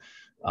foundation.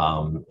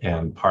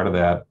 And part of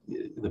that,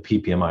 the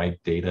PPMI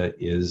data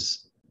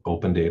is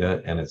open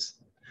data, and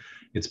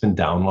it's been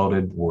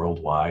downloaded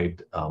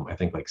worldwide, I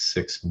think like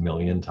 6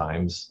 million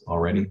times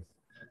already.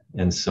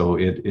 And so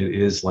it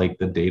is like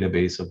the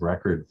database of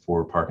record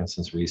for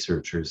Parkinson's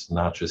researchers,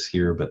 not just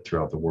here, but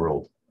throughout the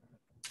world.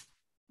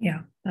 Yeah,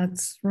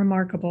 that's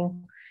remarkable.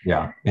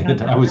 Yeah,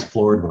 and I was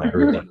floored when I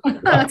heard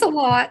that. That's a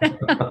lot.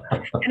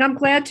 And I'm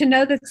glad to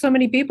know that so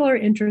many people are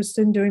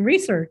interested in doing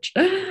research.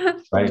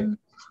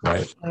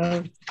 Right.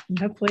 So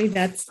hopefully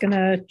that's going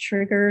to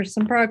trigger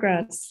some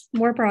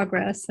more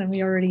progress than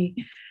we already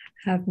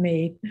have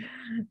made.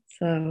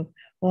 So,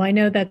 well, I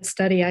know that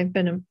study, I've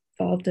been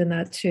involved in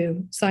that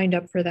too, signed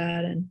up for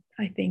that. And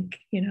I think,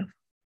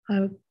 I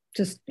would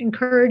just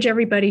encourage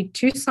everybody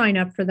to sign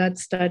up for that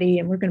study.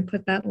 And we're going to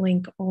put that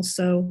link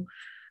also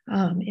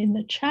in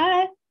the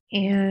chat.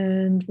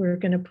 And we're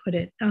going to put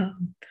it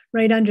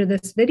right under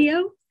this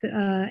video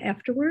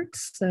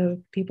afterwards,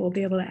 so people will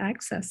be able to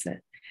access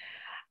it.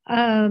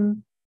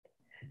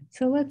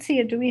 So let's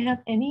see, do we have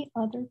any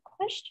other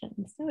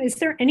questions? So is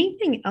there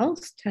anything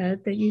else,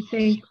 Ted, that you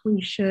think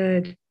we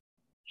should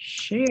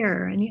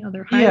share? Any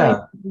other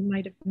highlights we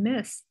might have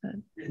missed?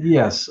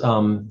 Yes,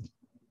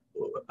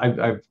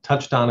 I've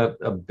touched on it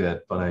a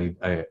bit, but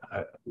I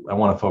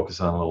want to focus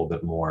on a little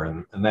bit more,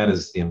 and that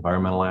is the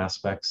environmental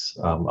aspects.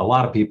 A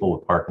lot of people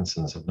with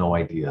Parkinson's have no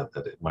idea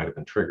that it might have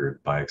been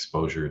triggered by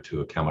exposure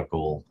to a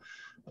chemical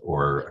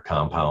or a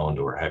compound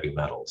or heavy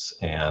metals.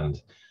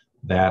 And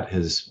that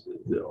has,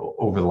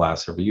 over the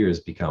last several years,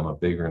 become a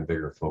bigger and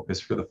bigger focus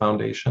for the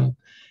foundation.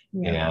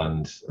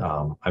 And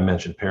I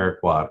mentioned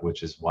paraquat,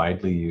 which is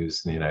widely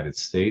used in the United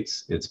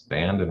States. It's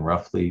banned in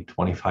roughly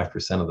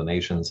 25% of the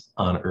nations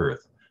on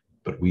Earth,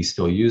 but we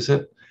still use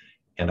it.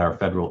 And our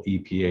federal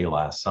EPA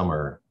last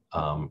summer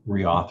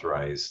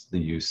reauthorized the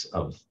use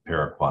of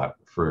paraquat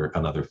for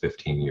another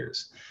 15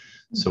 years.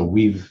 So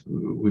we've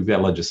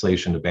got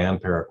legislation to ban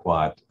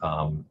paraquat,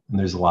 and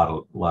there's a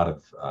lot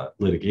of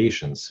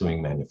litigation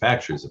suing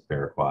manufacturers of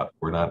paraquat.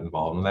 We're not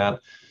involved in that,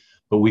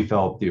 but we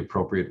felt the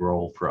appropriate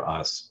role for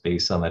us,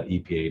 based on that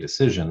EPA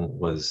decision,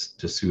 was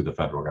to sue the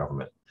federal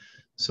government.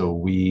 So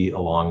we,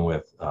 along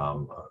with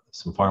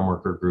some farm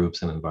worker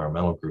groups and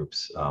environmental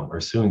groups,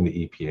 are suing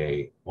the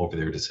EPA over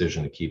their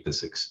decision to keep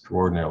this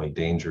extraordinarily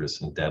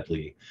dangerous and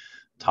deadly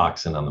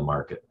toxin on the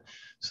market.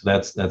 So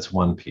that's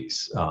one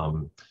piece.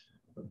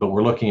 But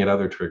we're looking at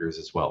other triggers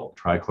as well.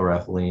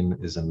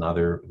 Trichloroethylene is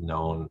another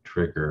known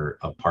trigger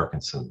of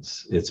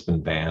Parkinson's. It's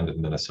been banned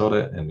in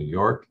Minnesota and New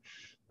York,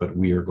 but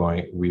we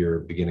are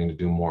beginning to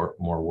do more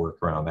work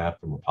around that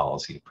from a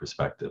policy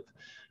perspective.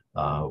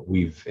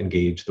 We've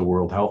engaged the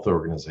World Health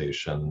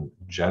Organization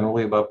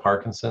generally about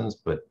Parkinson's,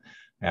 but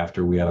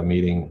after we had a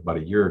meeting about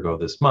a year ago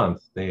this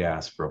month, they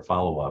asked for a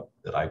follow-up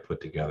that I put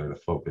together to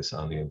focus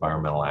on the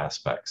environmental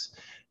aspects.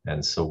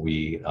 And so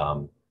we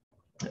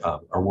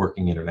are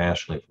working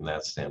internationally from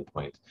that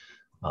standpoint.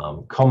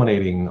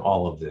 Culminating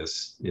all of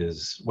this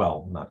is,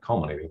 well, not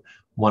culminating,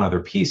 one other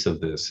piece of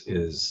this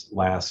is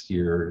last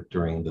year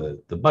during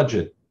the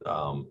budget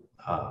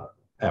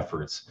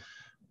efforts,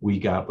 we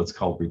got what's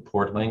called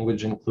report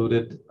language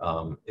included.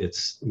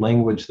 It's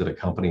language that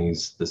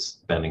accompanies the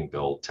spending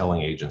bill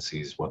telling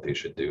agencies what they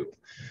should do.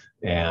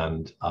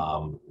 And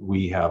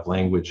we have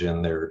language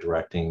in there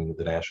directing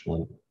the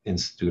National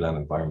Institute on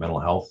Environmental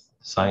Health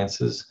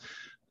Sciences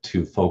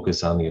to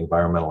focus on the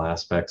environmental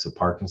aspects of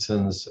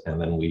Parkinson's,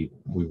 and then we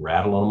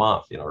rattle them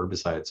off,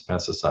 herbicides,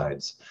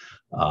 pesticides,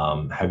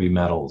 heavy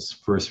metals,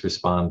 first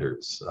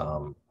responders.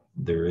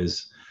 There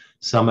is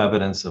some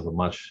evidence of a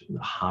much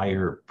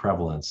higher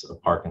prevalence of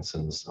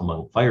Parkinson's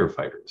among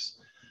firefighters.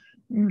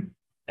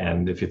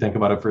 And if you think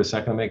about it for a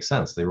second, it makes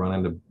sense. They run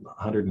into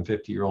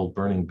 150-year-old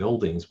burning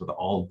buildings with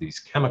all of these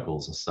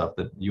chemicals and stuff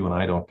that you and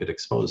I don't get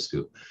exposed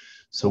to.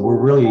 So we're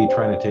really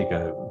trying to take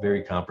a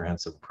very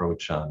comprehensive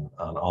approach on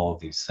all of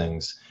these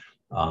things.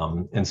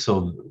 And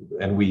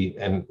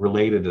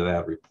related to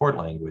that report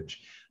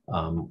language,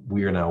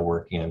 we are now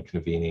working on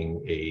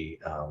convening a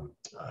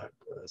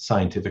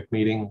scientific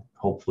meeting,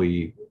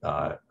 hopefully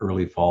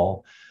early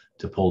fall,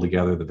 to pull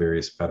together the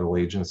various federal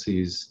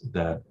agencies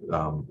that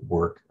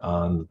work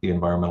on the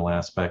environmental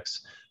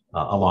aspects,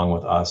 along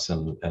with us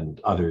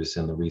and others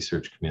in the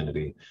research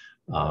community,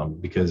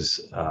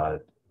 because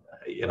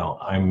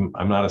I'm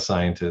not a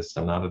scientist,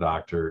 I'm not a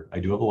doctor, I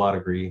do have a law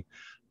degree,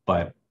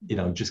 but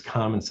just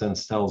common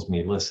sense tells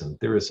me, listen,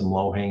 there is some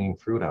low-hanging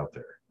fruit out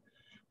there.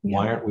 Yeah.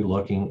 Why aren't we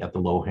looking at the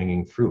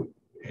low-hanging fruit?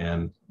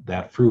 And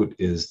that fruit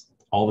is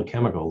all the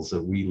chemicals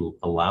that we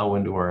allow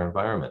into our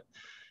environment.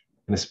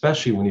 And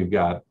especially when you've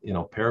got,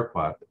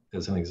 paraquat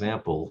as an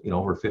example,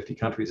 over 50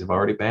 countries have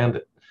already banned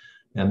it.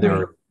 And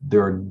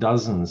there are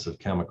dozens of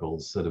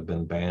chemicals that have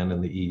been banned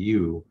in the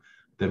EU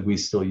that we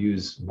still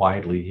use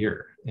widely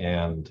here.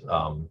 And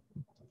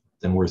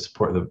we're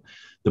supporting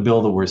the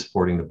bill that we're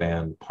supporting to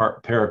ban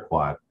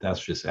paraquat. That's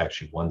just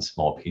actually one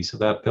small piece of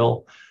that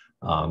bill.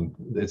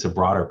 It's a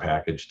broader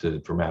package to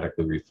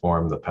dramatically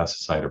reform the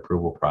pesticide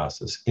approval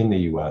process in the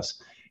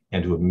US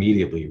and to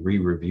immediately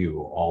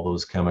re-review all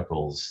those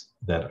chemicals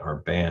that are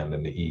banned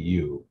in the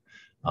EU,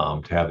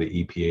 to have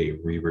the EPA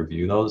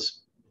re-review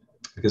those,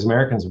 because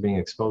Americans are being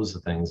exposed to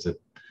things that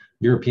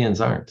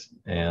Europeans aren't.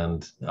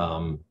 And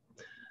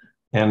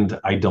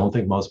I don't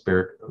think most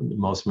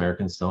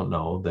Americans don't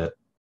know that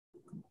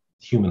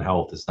human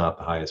health is not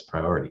the highest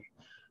priority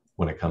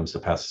when it comes to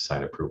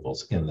pesticide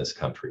approvals in this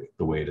country,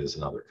 the way it is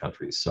in other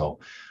countries. So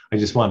I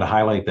just wanted to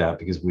highlight that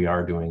because we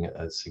are doing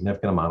a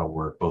significant amount of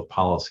work, both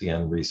policy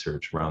and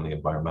research, around the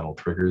environmental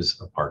triggers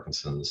of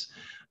Parkinson's.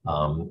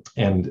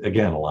 And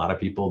again, a lot of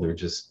people,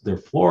 they're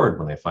floored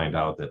when they find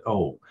out that,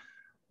 oh,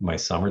 my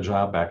summer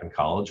job back in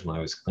college, when I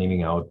was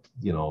cleaning out,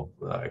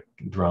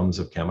 drums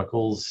of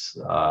chemicals,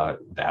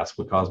 that's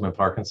what caused my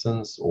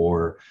Parkinson's.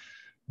 Or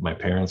my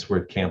parents were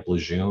at Camp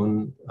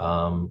Lejeune,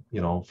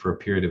 for a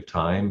period of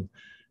time,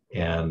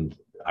 and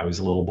I was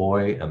a little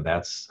boy, and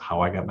that's how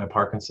I got my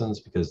Parkinson's,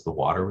 because the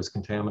water was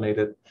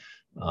contaminated.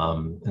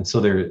 And so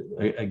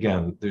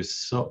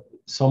there's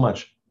so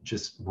much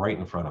just right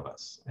in front of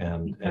us.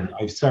 And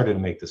I've started to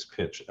make this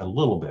pitch a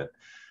little bit.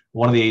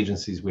 One of the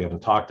agencies we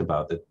haven't talked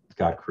about that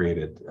got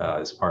created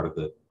as part of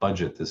the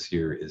budget this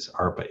year is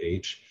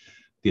ARPA-H,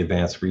 the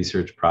Advanced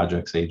Research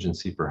Projects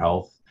Agency for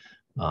Health.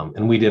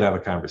 And we did have a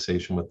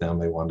conversation with them.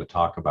 They wanted to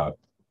talk about,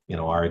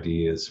 our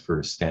ideas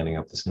for standing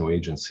up this new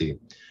agency.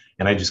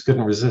 And I just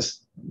couldn't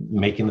resist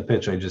making the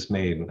pitch I just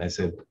made. And I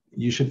said,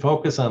 you should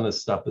focus on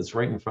this stuff that's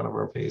right in front of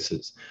our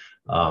faces.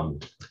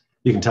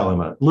 You can tell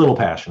I'm a little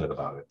passionate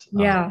about it.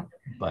 Yeah.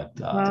 But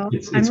well,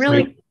 it's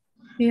really,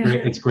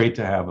 great. It's great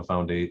to have a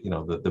foundation,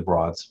 the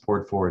broad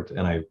support for it.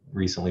 And I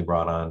recently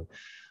brought on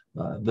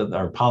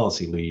our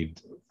policy lead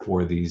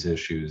for these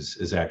issues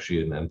is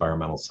actually an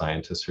environmental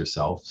scientist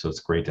herself. So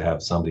it's great to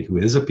have somebody who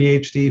is a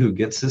PhD who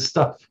gets this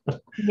stuff.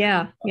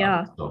 Yeah.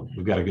 So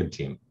we've got a good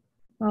team.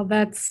 Well,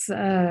 that's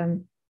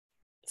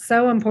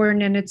so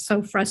important, and it's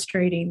so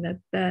frustrating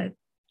that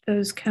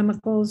those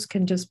chemicals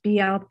can just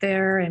be out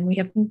there, and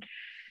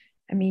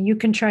you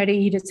can try to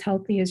eat as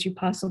healthy as you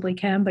possibly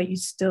can, but you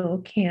still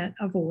can't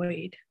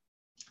avoid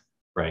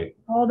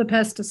all the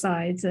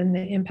pesticides and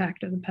the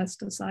impact of the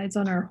pesticides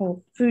on our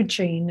whole food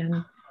chain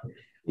and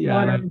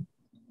water.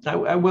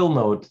 I will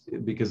note,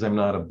 because I'm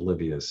not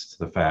oblivious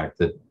to the fact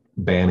that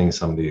banning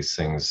some of these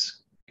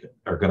things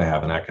are going to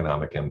have an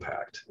economic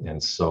impact.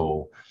 And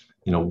so,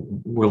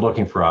 we're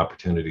looking for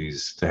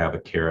opportunities to have a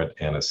carrot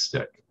and a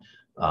stick,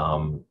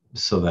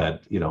 so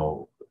that,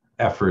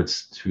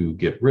 efforts to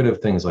get rid of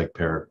things like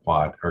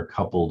paraquat are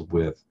coupled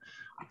with,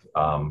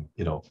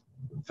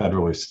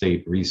 federal or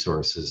state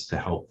resources to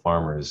help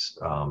farmers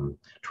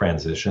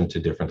transition to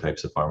different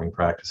types of farming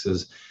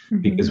practices.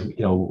 Mm-hmm. Because,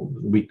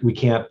 we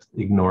can't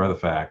ignore the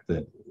fact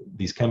that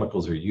these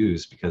chemicals are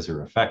used because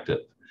they're effective.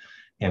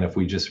 And if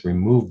we just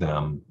remove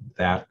them,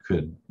 that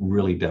could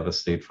really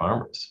devastate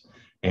farmers.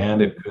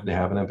 And it could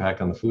have an impact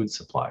on the food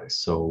supply.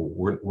 So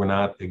we're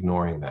not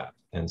ignoring that.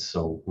 And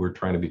so we're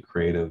trying to be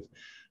creative.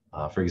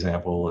 For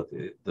example,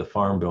 the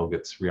Farm Bill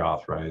gets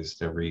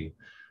reauthorized every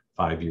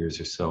 5 years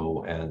or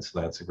so. And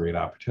so that's a great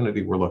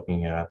opportunity we're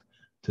looking at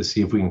to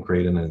see if we can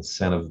create an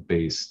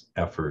incentive-based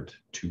effort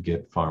to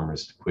get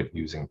farmers to quit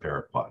using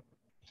paraquat.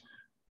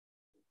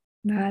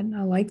 I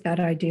like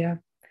that idea.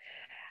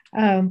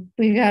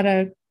 We got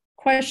a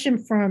question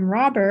from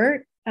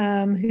Robert,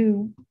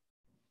 who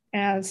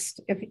asked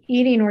if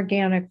eating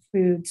organic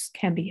foods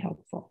can be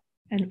helpful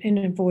in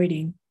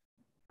avoiding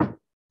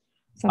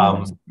some of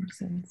those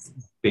toxins.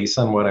 Based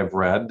on what I've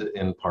read,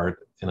 in part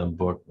in a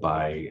book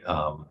by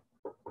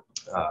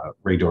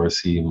Ray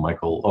Dorsey,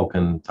 Michael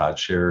Oken, Todd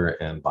Scherer,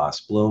 and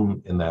Boss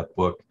Bloom, in that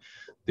book,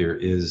 there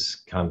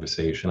is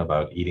conversation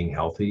about eating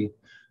healthy,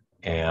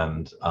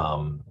 and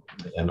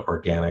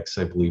organics,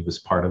 I believe, is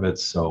part of it.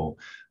 So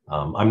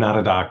I'm not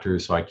a doctor,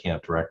 so I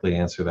can't directly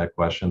answer that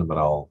question, but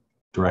I'll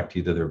direct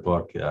you to their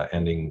book,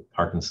 Ending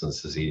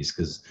Parkinson's Disease,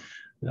 because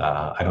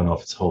I don't know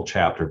if it's a whole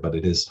chapter, but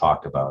it is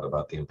talked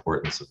about the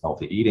importance of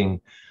healthy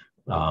eating.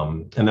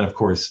 And then, of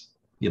course,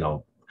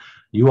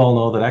 you all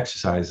know that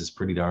exercise is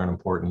pretty darn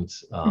important,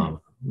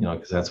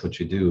 because that's what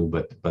you do.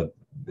 But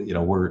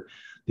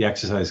the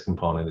exercise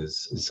component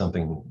is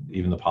something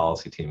even the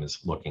policy team is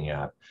looking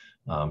at,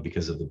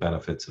 because of the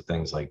benefits of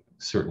things like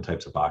certain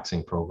types of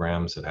boxing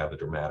programs that have a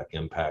dramatic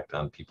impact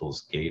on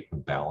people's gait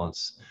and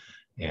balance.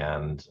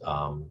 And,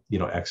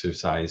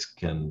 exercise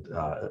can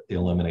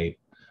eliminate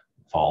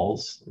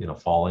falls.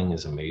 Falling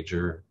is a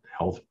major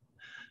health.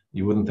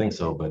 You wouldn't think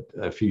so, but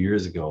a few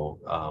years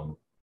ago,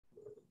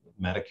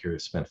 Medicare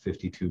spent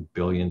 $52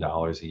 billion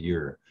a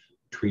year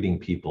treating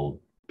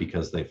people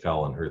because they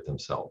fell and hurt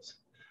themselves.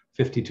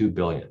 52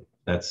 billion.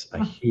 That's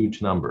a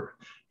huge number.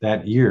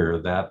 That year,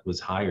 that was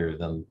higher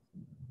than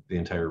the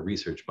entire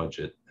research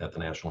budget at the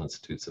National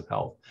Institutes of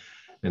Health.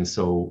 And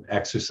so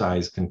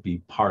exercise can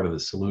be part of the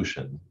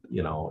solution,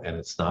 and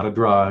it's not a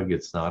drug,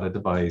 it's not a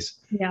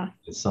device. Yeah.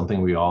 It's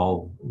something we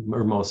all,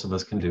 or most of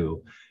us, can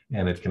do,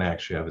 and it can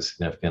actually have a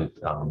significant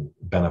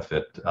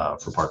benefit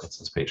for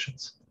Parkinson's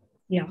patients.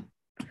 Yeah.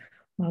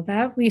 Well,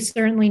 that we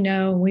certainly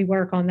know. We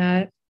work on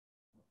that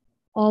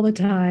all the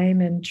time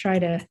and try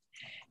to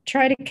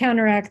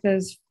counteract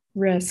those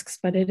risks,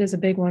 but it is a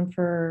big one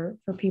for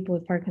people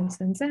with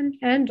Parkinson's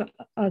and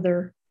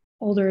other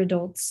older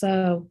adults.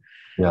 So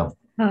yeah,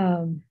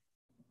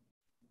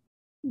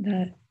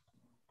 that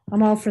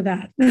I'm all for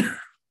that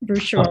for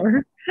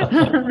sure.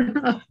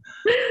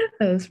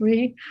 As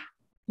we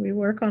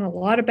work on a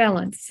lot of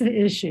balance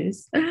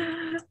issues.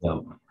 Yeah.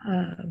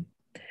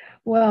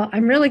 Well,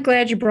 I'm really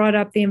glad you brought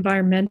up the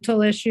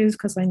environmental issues,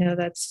 because I know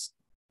that's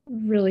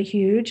really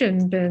huge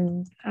and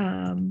been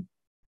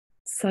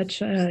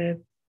such a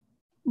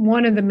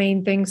one of the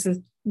main things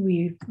that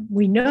we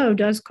know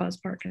does cause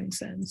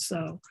Parkinson's.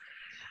 So,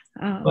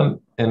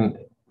 and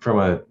from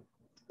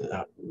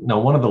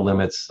one of the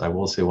limits, I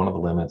will say, one of the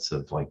limits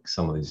of like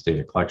some of these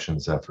data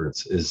collections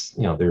efforts is,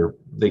 they're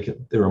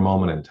a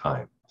moment in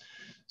time.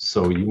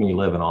 So you may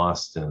live in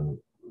Austin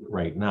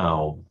right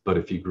now, but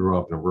if you grew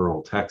up in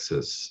rural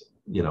Texas,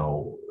 in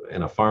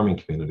a farming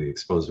community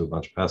exposed to a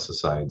bunch of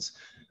pesticides,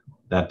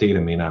 that data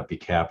may not be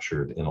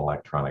captured in an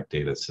electronic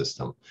data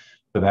system.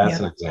 But that's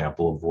an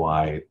example of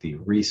why the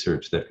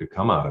research that could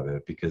come out of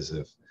it, because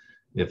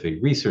if a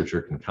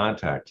researcher can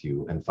contact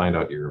you and find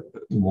out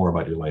more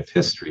about your life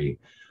history,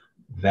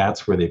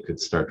 that's where they could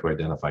start to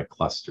identify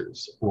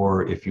clusters.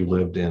 Or if you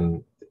lived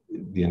in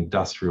the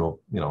industrial,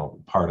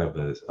 part of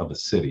a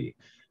city,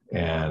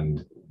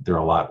 and there are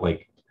a lot,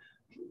 like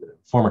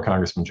former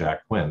Congressman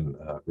Jack Quinn,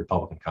 a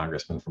Republican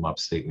congressman from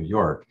upstate New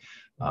York,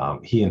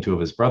 he and two of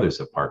his brothers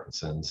have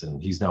Parkinson's,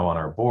 and he's now on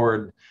our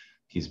board.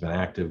 He's been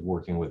active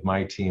working with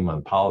my team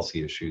on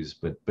policy issues,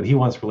 but he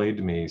once relayed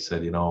to me, he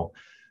said,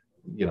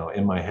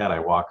 in my head, I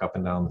walk up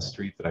and down the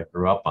street that I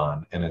grew up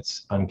on, and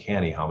it's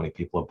uncanny how many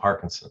people have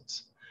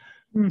Parkinson's.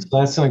 So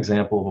that's an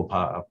example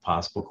of a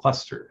possible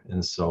cluster.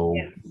 And so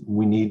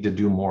we need to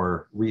do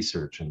more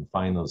research and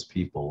find those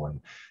people,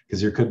 and because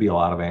there could be a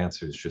lot of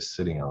answers just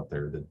sitting out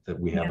there that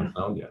we haven't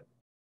found yet.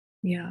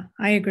 Yeah,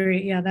 I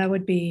agree. Yeah, that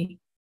would be,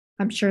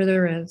 I'm sure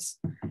there is.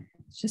 It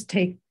just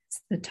takes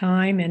the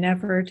time and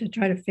effort to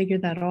try to figure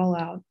that all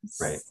out.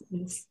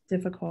 It's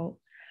difficult.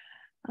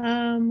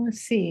 Let's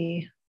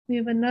see. We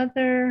have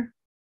another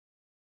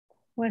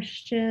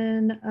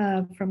question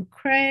from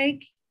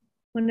Craig.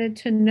 Wanted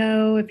to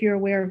know if you're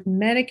aware of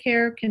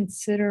Medicare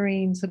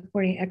considering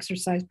supporting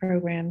exercise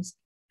programs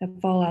that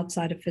fall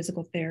outside of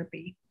physical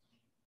therapy.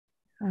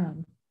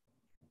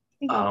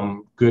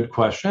 Good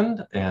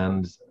question.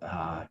 And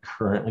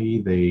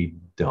currently they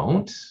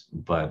don't,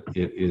 but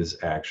it is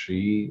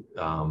actually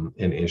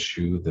an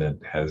issue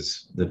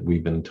that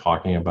we've been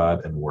talking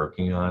about and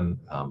working on.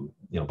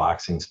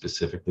 Boxing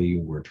specifically,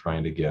 we're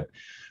trying to get.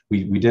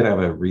 We did have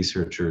a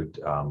researcher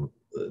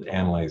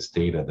analyze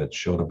data that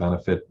showed a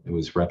benefit. It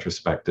was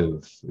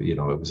retrospective, it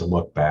was a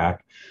look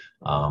back,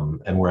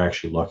 and we're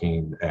actually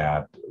looking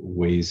at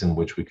ways in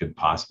which we could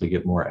possibly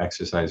get more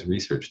exercise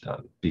research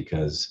done,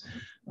 because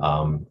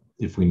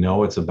if we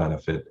know it's a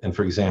benefit, and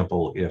for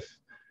example, if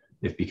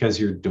because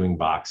you're doing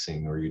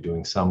boxing or you're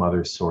doing some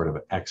other sort of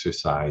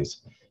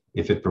exercise,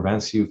 if it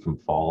prevents you from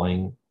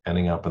falling,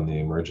 ending up in the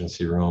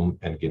emergency room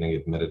and getting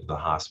admitted to the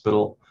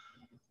hospital,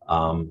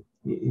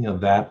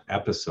 that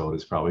episode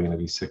is probably going to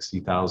be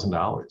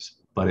 $60,000.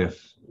 But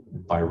if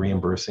by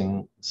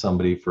reimbursing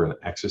somebody for an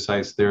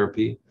exercise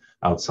therapy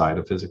outside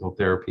of physical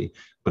therapy,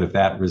 but if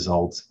that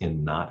results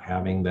in not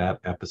having that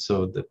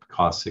episode that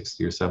costs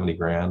 60 or 70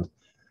 grand,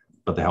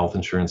 but the health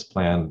insurance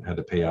plan had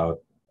to pay out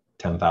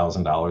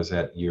 $10,000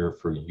 that year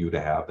for you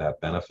to have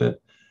that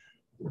benefit,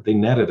 they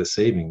netted a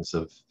savings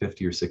of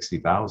 50 or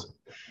 60,000.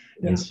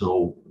 And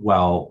so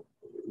while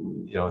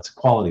it's a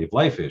quality of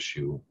life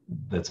issue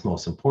that's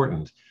most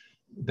important,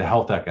 the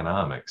health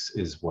economics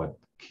is what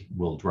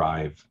will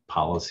drive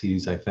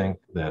policies, I think,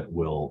 that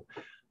will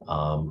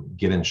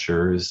get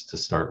insurers to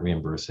start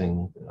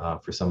reimbursing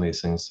for some of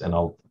these things. And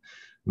I'll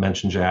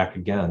mention Jack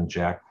again.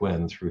 Jack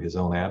Quinn, through his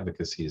own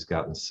advocacy, has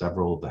gotten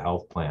several of the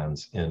health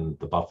plans in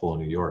the Buffalo,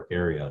 New York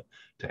area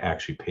to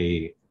actually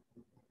pay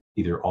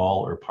either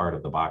all or part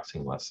of the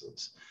boxing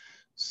lessons.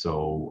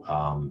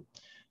 So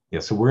Yeah,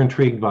 so we're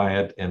intrigued by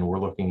it and we're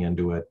looking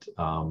into it.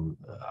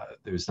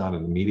 There's not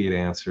an immediate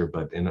answer,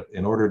 but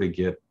in order to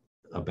get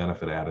a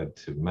benefit added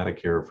to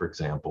Medicare, for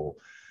example,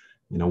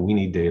 we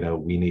need data,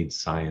 we need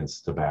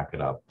science to back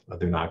it up.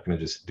 They're not going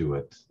to just do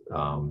it.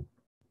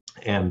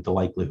 And the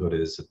likelihood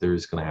is that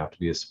there's going to have to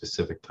be a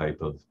specific type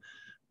of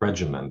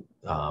regimen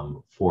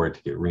for it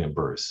to get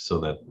reimbursed, so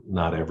that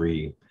not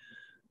every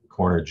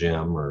corner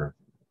gym or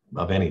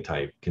of any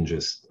type can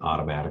just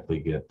automatically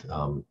get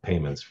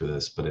payments for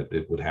this, but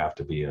it would have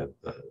to be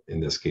in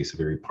this case, a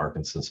very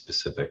Parkinson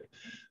specific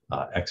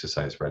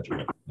exercise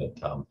regimen.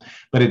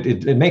 But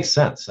it makes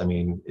sense. I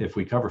mean, if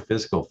we cover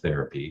physical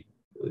therapy,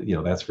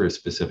 that's for a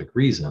specific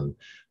reason.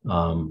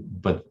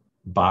 But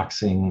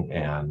boxing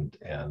and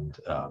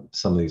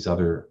some of these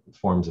other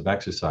forms of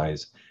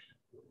exercise,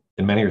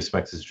 in many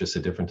respects, is just a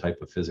different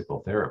type of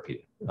physical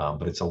therapy,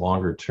 but it's a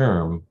longer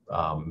term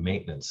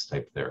maintenance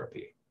type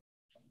therapy.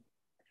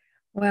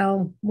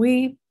 Well,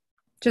 we,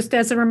 just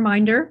as a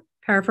reminder,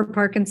 Power for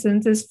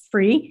Parkinson's is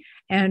free,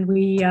 and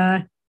we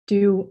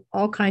do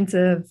all kinds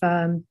of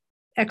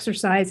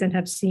exercise and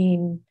have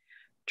seen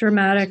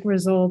dramatic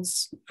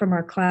results from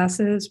our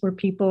classes where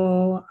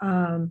people,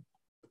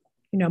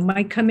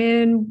 might come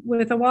in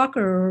with a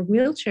walker or a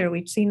wheelchair.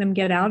 We've seen them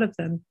get out of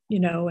them,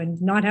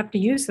 and not have to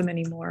use them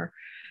anymore.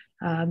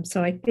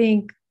 So I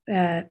think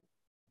that,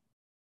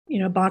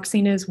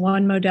 boxing is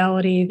one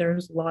modality.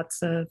 There's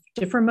lots of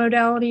different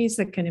modalities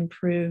that can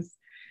improve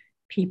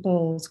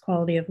people's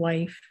quality of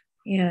life.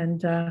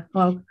 And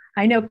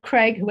I know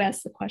Craig, who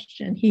asked the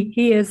question,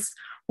 he is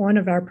one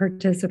of our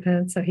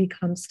participants, so he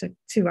comes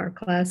to our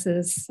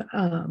classes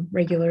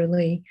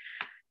regularly.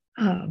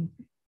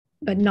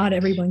 But not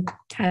everyone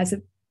has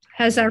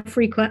our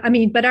free class. I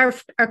mean, but our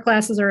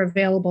classes are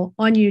available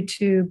on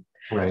YouTube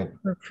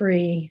for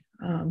free,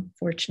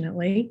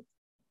 fortunately.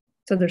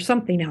 So there's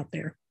something out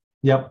there.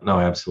 Yep. No,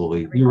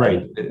 absolutely. You're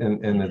right.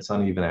 And it's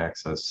uneven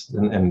access.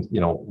 And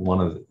one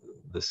of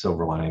the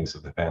silver linings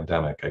of the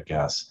pandemic, I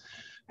guess,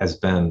 has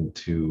been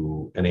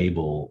to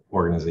enable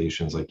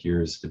organizations like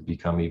yours to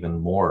become even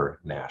more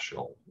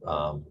national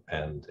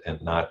and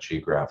not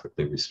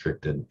geographically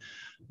restricted.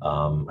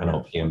 I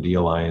know PMD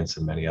Alliance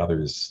and many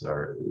others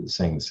are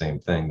saying the same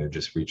thing. They're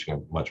just reaching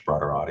a much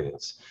broader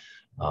audience.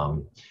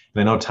 And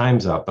I know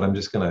time's up, but I'm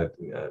just going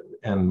to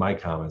end my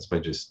comments by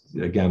just,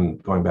 again,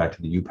 going back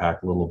to the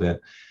UPAC a little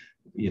bit,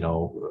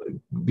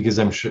 because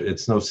I'm sure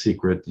it's no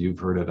secret. You've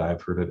heard it.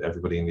 I've heard it.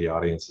 Everybody in the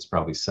audience has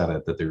probably said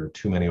it, that there are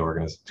too many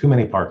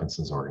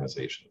Parkinson's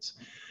organizations.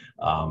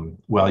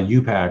 Well,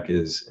 UPAC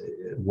is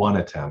one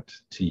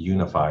attempt to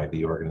unify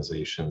the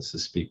organizations, to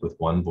speak with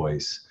one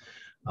voice,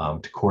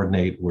 to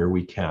coordinate where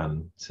we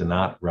can, to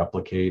not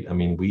replicate. I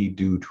mean, we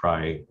do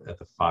try at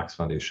the Fox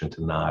Foundation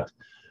to not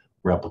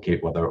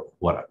replicate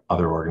what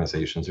other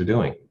organizations are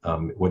doing.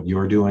 What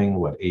you're doing,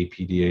 what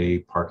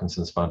APDA,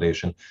 Parkinson's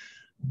Foundation,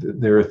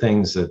 there are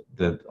things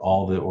that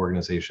all the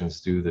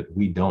organizations do that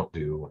we don't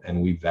do,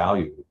 and we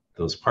value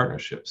those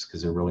partnerships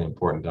because they're really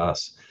important to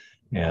us.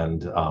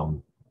 And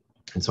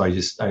so I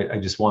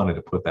just wanted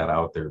to put that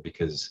out there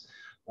because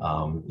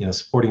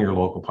supporting your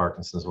local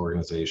Parkinson's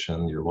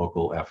organization, your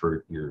local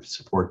effort, your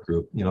support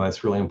group,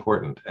 that's really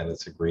important, and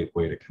it's a great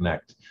way to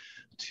connect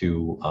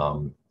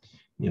to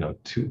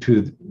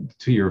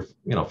your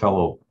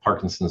fellow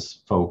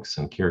Parkinson's folks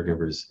and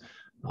caregivers.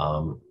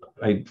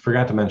 I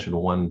forgot to mention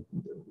one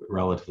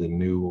relatively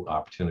new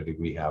opportunity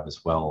we have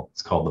as well.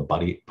 It's called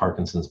the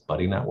Parkinson's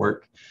Buddy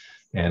Network.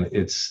 And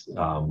it's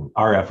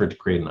our effort to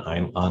create an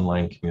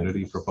online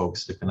community for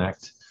folks to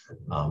connect.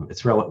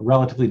 It's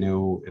relatively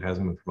new. It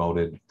hasn't been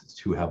promoted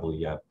too heavily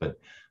yet, but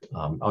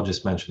I'll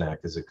just mention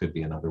that because it could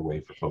be another way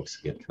for folks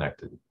to get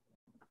connected.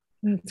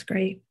 That's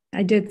great.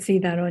 I did see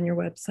that on your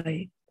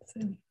website.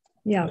 So,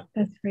 yeah,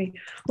 that's great.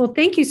 Well,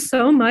 thank you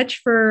so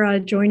much for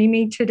joining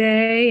me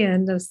today.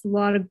 And there's a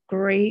lot of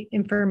great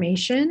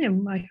information.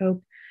 And I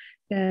hope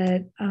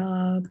that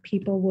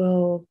people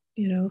will,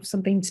 if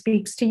something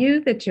speaks to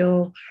you, that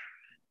you'll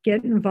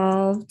get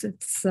involved.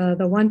 It's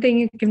the one thing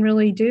you can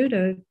really do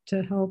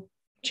to help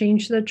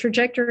change the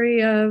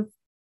trajectory of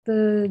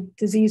the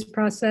disease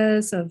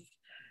process, of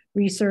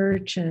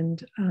research,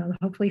 and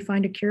hopefully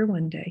find a cure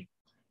one day.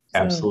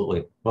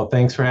 Absolutely. Well,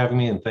 thanks for having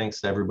me, and thanks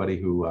to everybody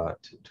who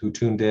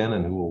tuned in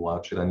and who will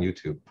watch it on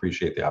YouTube.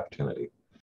 Appreciate the opportunity.